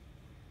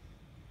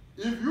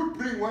 If you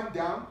bring one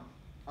down,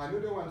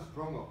 another one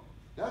sprung up.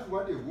 That's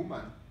what the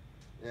woman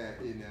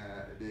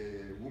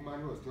the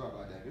woman who was talking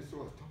about that was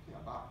talking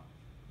about.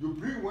 You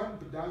bring one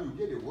down, you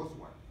get a worse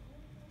one.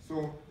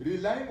 So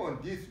relying on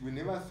this will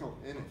never solve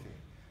anything.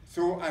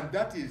 So, and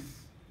that is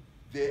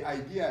the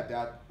idea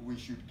that we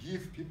should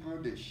give people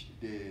the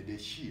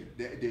share.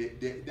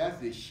 That's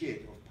the share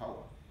of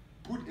power.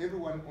 Put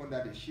everyone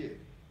under the share.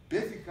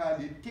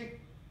 Basically, take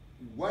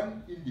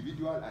one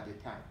individual at a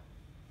time.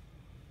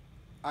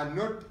 And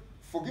not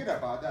forget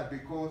about that,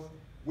 because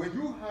when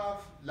you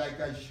have, like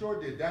I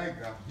showed the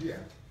diagram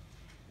here,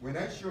 when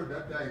I showed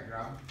that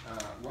diagram,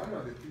 one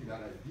of the things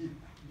that I did,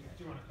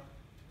 Do you want to come?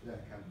 yeah, I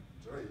can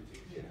draw it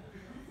here.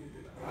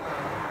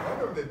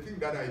 One of the things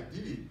that I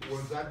did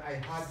was that I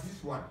had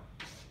this one.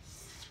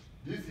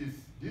 This is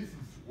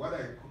what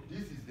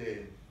this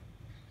is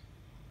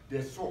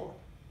the sword.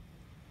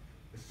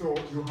 So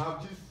you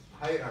have this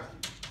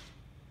hierarchy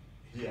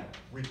here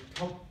with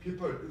top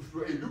people. If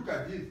you look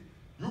at this,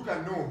 you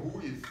can know who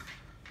is.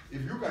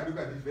 If you can look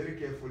at this very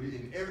carefully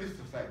in every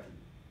society,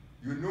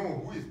 you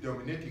know who is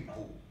dominating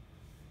who.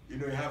 You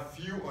know, you have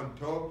few on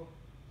top,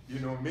 you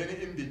know, many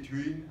in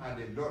between,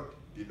 and a lot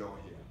below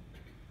here.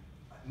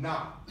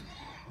 Now,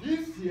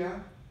 this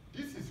here,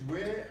 this is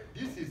where,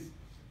 this is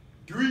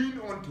doing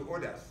unto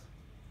others.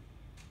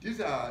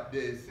 These are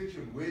the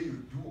section where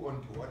you do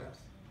unto others.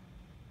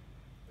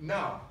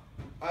 Now,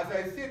 as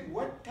I said,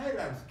 what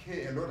tyrants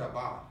care a lot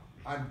about,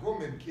 and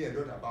government care a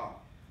lot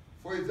about.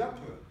 For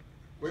example,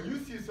 when you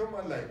see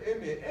someone like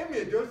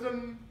Amy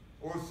doesn't,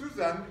 or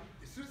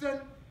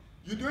Susan,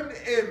 you don't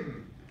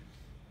aim.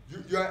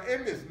 Your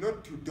aim is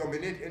not to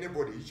dominate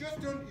anybody.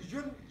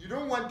 You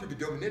don't want to be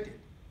dominated.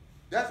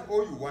 That's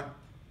all you want,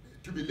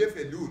 to be left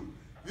alone.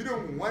 You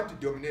don't want to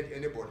dominate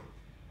anybody.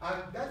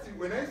 And that's it.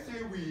 When I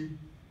say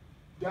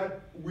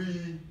that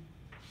we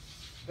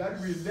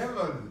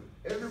level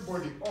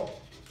everybody up,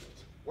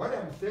 what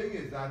I'm saying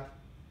is that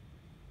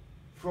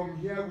from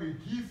here we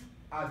give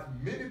as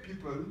many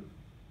people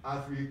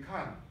as we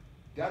can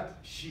that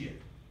share.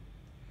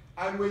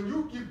 And when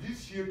you give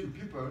this share to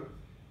people,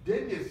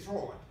 then the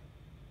sword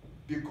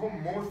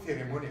become more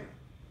ceremonial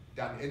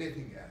than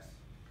anything else.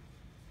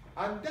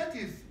 And that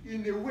is,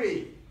 in a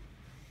way,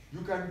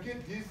 you can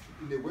get this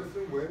in the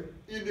Western world,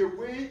 in a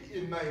way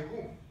in my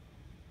home,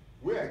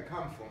 where I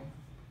come from,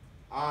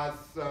 as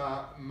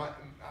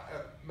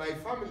my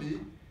family,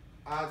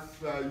 as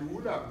you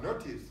would have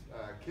noticed,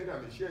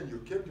 Kena Michelle, and you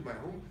came to my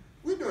home,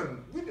 we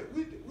don't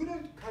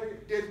carry,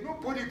 there's no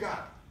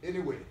bodyguard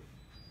anyway.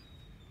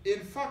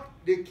 In fact,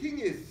 the king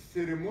is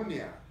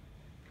ceremonial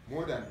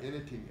more than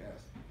anything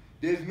else.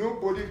 There's no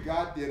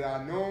bodyguard, there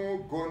are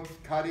no guns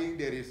carrying,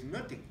 there is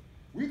nothing.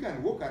 We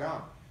can walk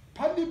around,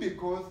 partly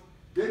because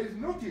there is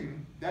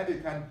nothing that they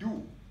can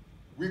do.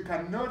 We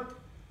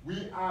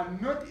are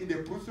not in a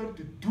position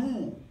to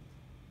do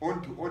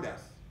unto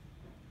others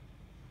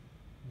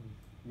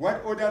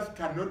what others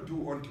cannot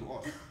do unto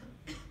us.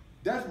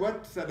 That's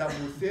what Saddam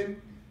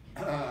Hussein,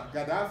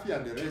 Gaddafi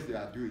and the rest they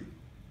are doing.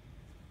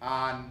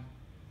 And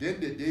then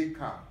the day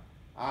comes,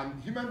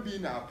 and human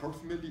beings are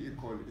approximately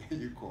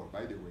equal,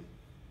 by the way.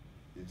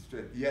 In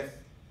strength. Yes?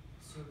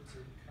 So to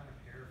kind of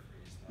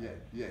paraphrase that,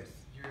 yeah, yes.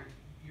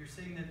 You're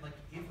saying that, like,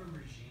 if a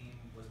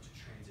regime was to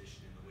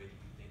transition in the way that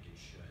you think it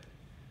should,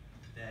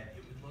 that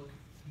it would look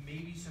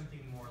maybe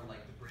something more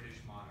like the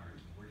British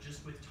monarchy, where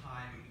just with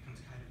time it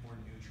becomes kind of more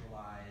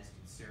neutralized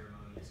and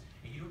ceremonious,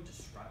 and you don't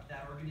disrupt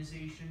that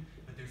organization,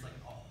 but there's like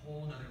a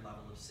whole nother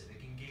level of civic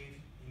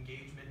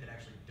engagement that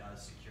actually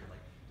does secure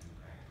like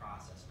democratic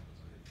process and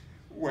those other things.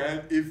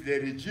 Well, if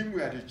the regime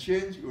were to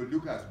change, it would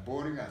look as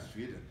boring as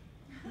Sweden.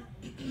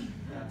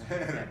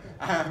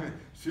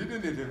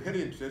 Sweden is a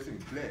very interesting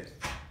place.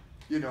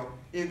 You know,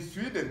 in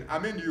Sweden, I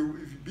mean, if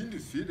you've been to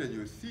Sweden,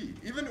 you see,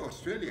 even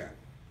Australia,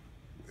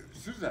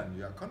 Susan,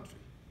 your country,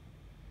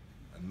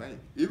 and mine,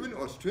 even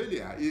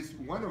Australia is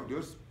one of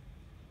those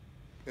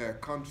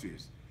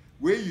countries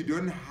where you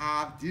don't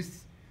have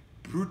this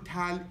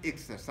brutal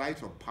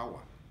exercise of power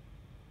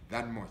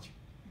that much,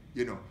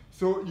 you know.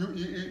 So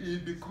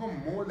it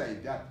become more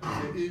like that.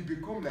 It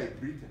become like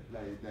Britain,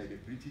 like the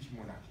British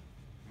monarchy,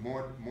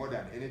 more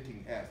than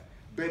anything else.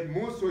 But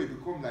more so, it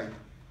become like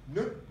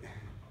not.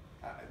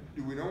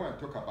 We don't want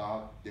to talk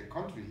about the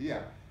country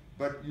here,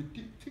 but you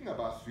think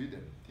about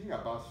Sweden, think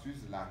about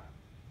Switzerland,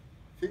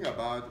 think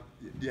about,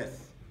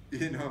 yes,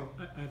 you know.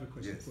 I have a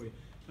question yes. for you.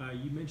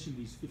 You mentioned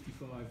these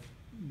 55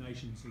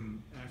 nations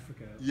in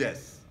Africa,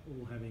 yes,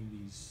 all having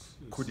these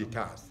coup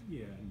d'etats.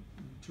 Yeah, and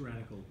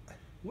tyrannical.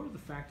 What are the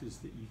factors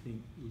that you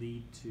think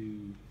lead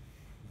to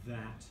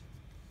that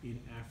in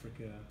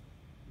Africa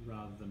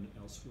rather than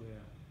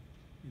elsewhere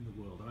in the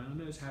world? I mean, I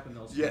know it's happened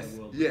elsewhere Yes, in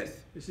the world. yes.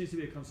 There seems to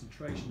be a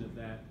concentration of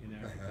that in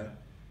Africa. Uh-huh.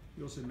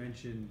 You also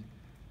mentioned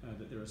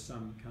that there are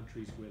some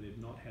countries where they've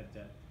not had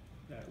that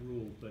that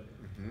rule, but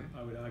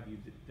I would argue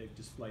that they've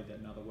displayed that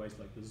in other ways,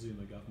 like the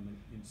Zuma government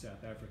in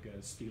South Africa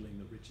stealing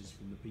the riches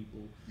from the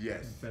people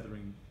Yes. and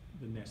feathering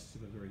the nests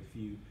of a very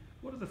few.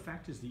 What are the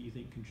factors that you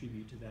think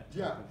contribute to that?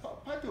 Yeah, type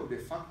of part of the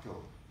factor,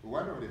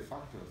 one of the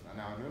factors, and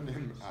I know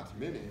them as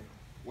many,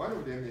 one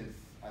of them is,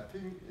 I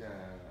think,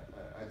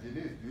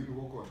 Ajume is doing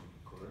work on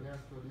colonial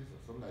studies or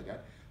something like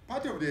that.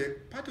 Part of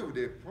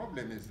the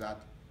problem is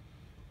that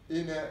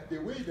in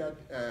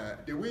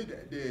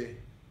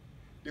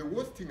the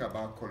worst thing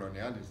about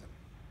colonialism,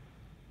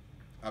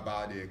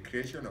 about the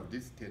creation of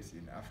these states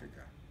in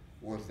Africa,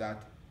 was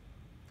that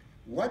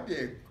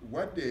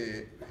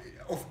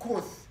of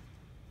course,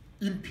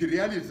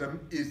 imperialism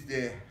is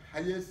the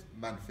highest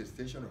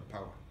manifestation of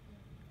power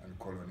and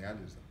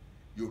colonialism.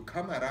 You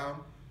come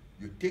around,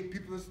 you take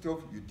people's stuff,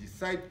 you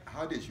decide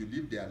how they should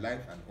live their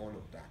life and all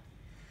of that.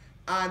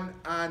 And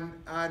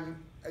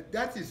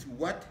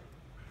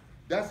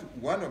that's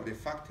one of the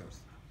factors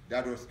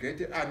that was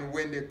created. And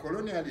when the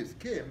colonialists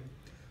came,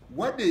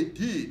 what they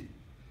did,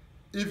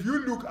 if you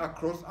look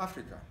across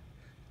Africa,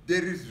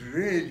 there is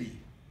rarely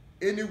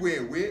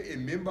anywhere where a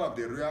member of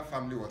the royal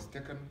family was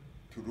taken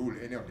to rule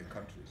any of the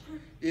countries.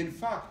 In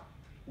fact,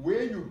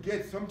 where you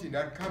get something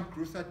that comes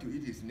closer to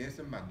it is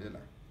Nelson Mandela,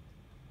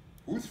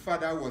 whose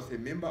father was a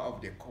member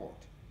of the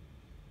court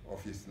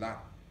of Islam.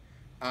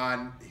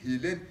 And he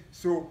learned,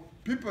 so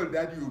people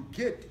that you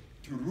get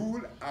to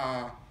rule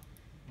are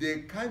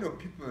the kind of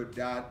people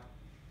that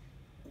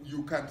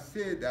you can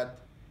say that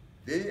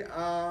they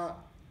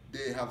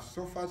have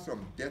suffered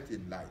some death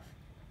in life.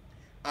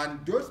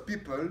 And those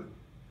people,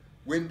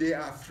 when they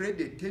are afraid,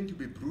 they tend to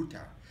be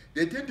brutal.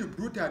 They tend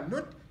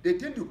to they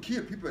tend to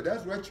kill people.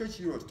 That's what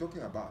Churchill was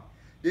talking about.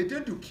 They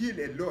tend to kill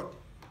a lot.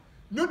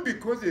 Not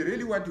because they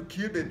really want to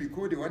kill, but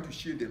because they want to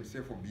shield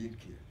themselves from being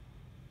killed.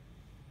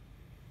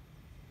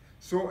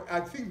 So I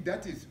think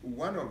that is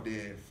one of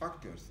the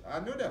factors.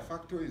 Another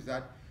factor is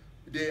that,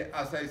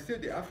 as I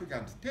said, the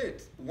African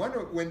states,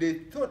 when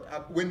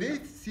they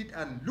sit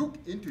and look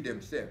into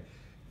themselves,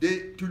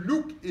 to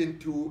look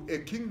into a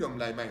kingdom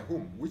like my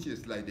home, which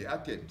is like the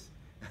Athens,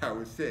 I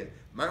would say,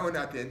 my own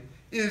Athens,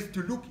 is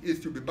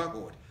to be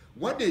backward.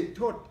 What they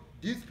taught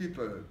these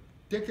people,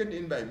 taken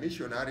in by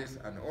missionaries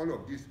and all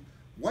of this,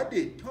 what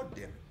they taught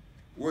them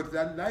was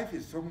that life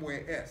is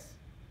somewhere else.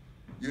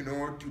 You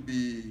know, to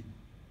be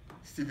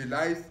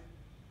civilized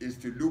is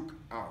to look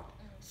out.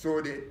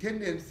 So the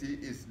tendency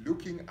is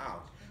looking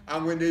out.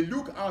 And when they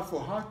look out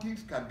for how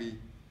things can be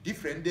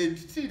different, they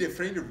see the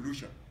French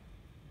Revolution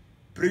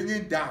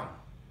bringing down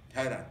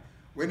tyrant.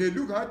 When they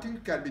look how things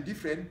can be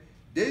different,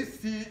 they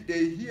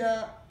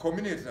hear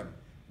communism,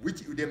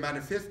 which the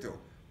manifesto,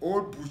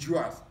 all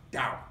bourgeois,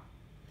 down.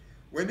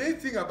 When they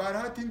think about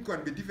how things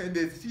can be different,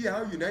 they see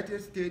how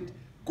United States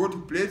go to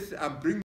place and bring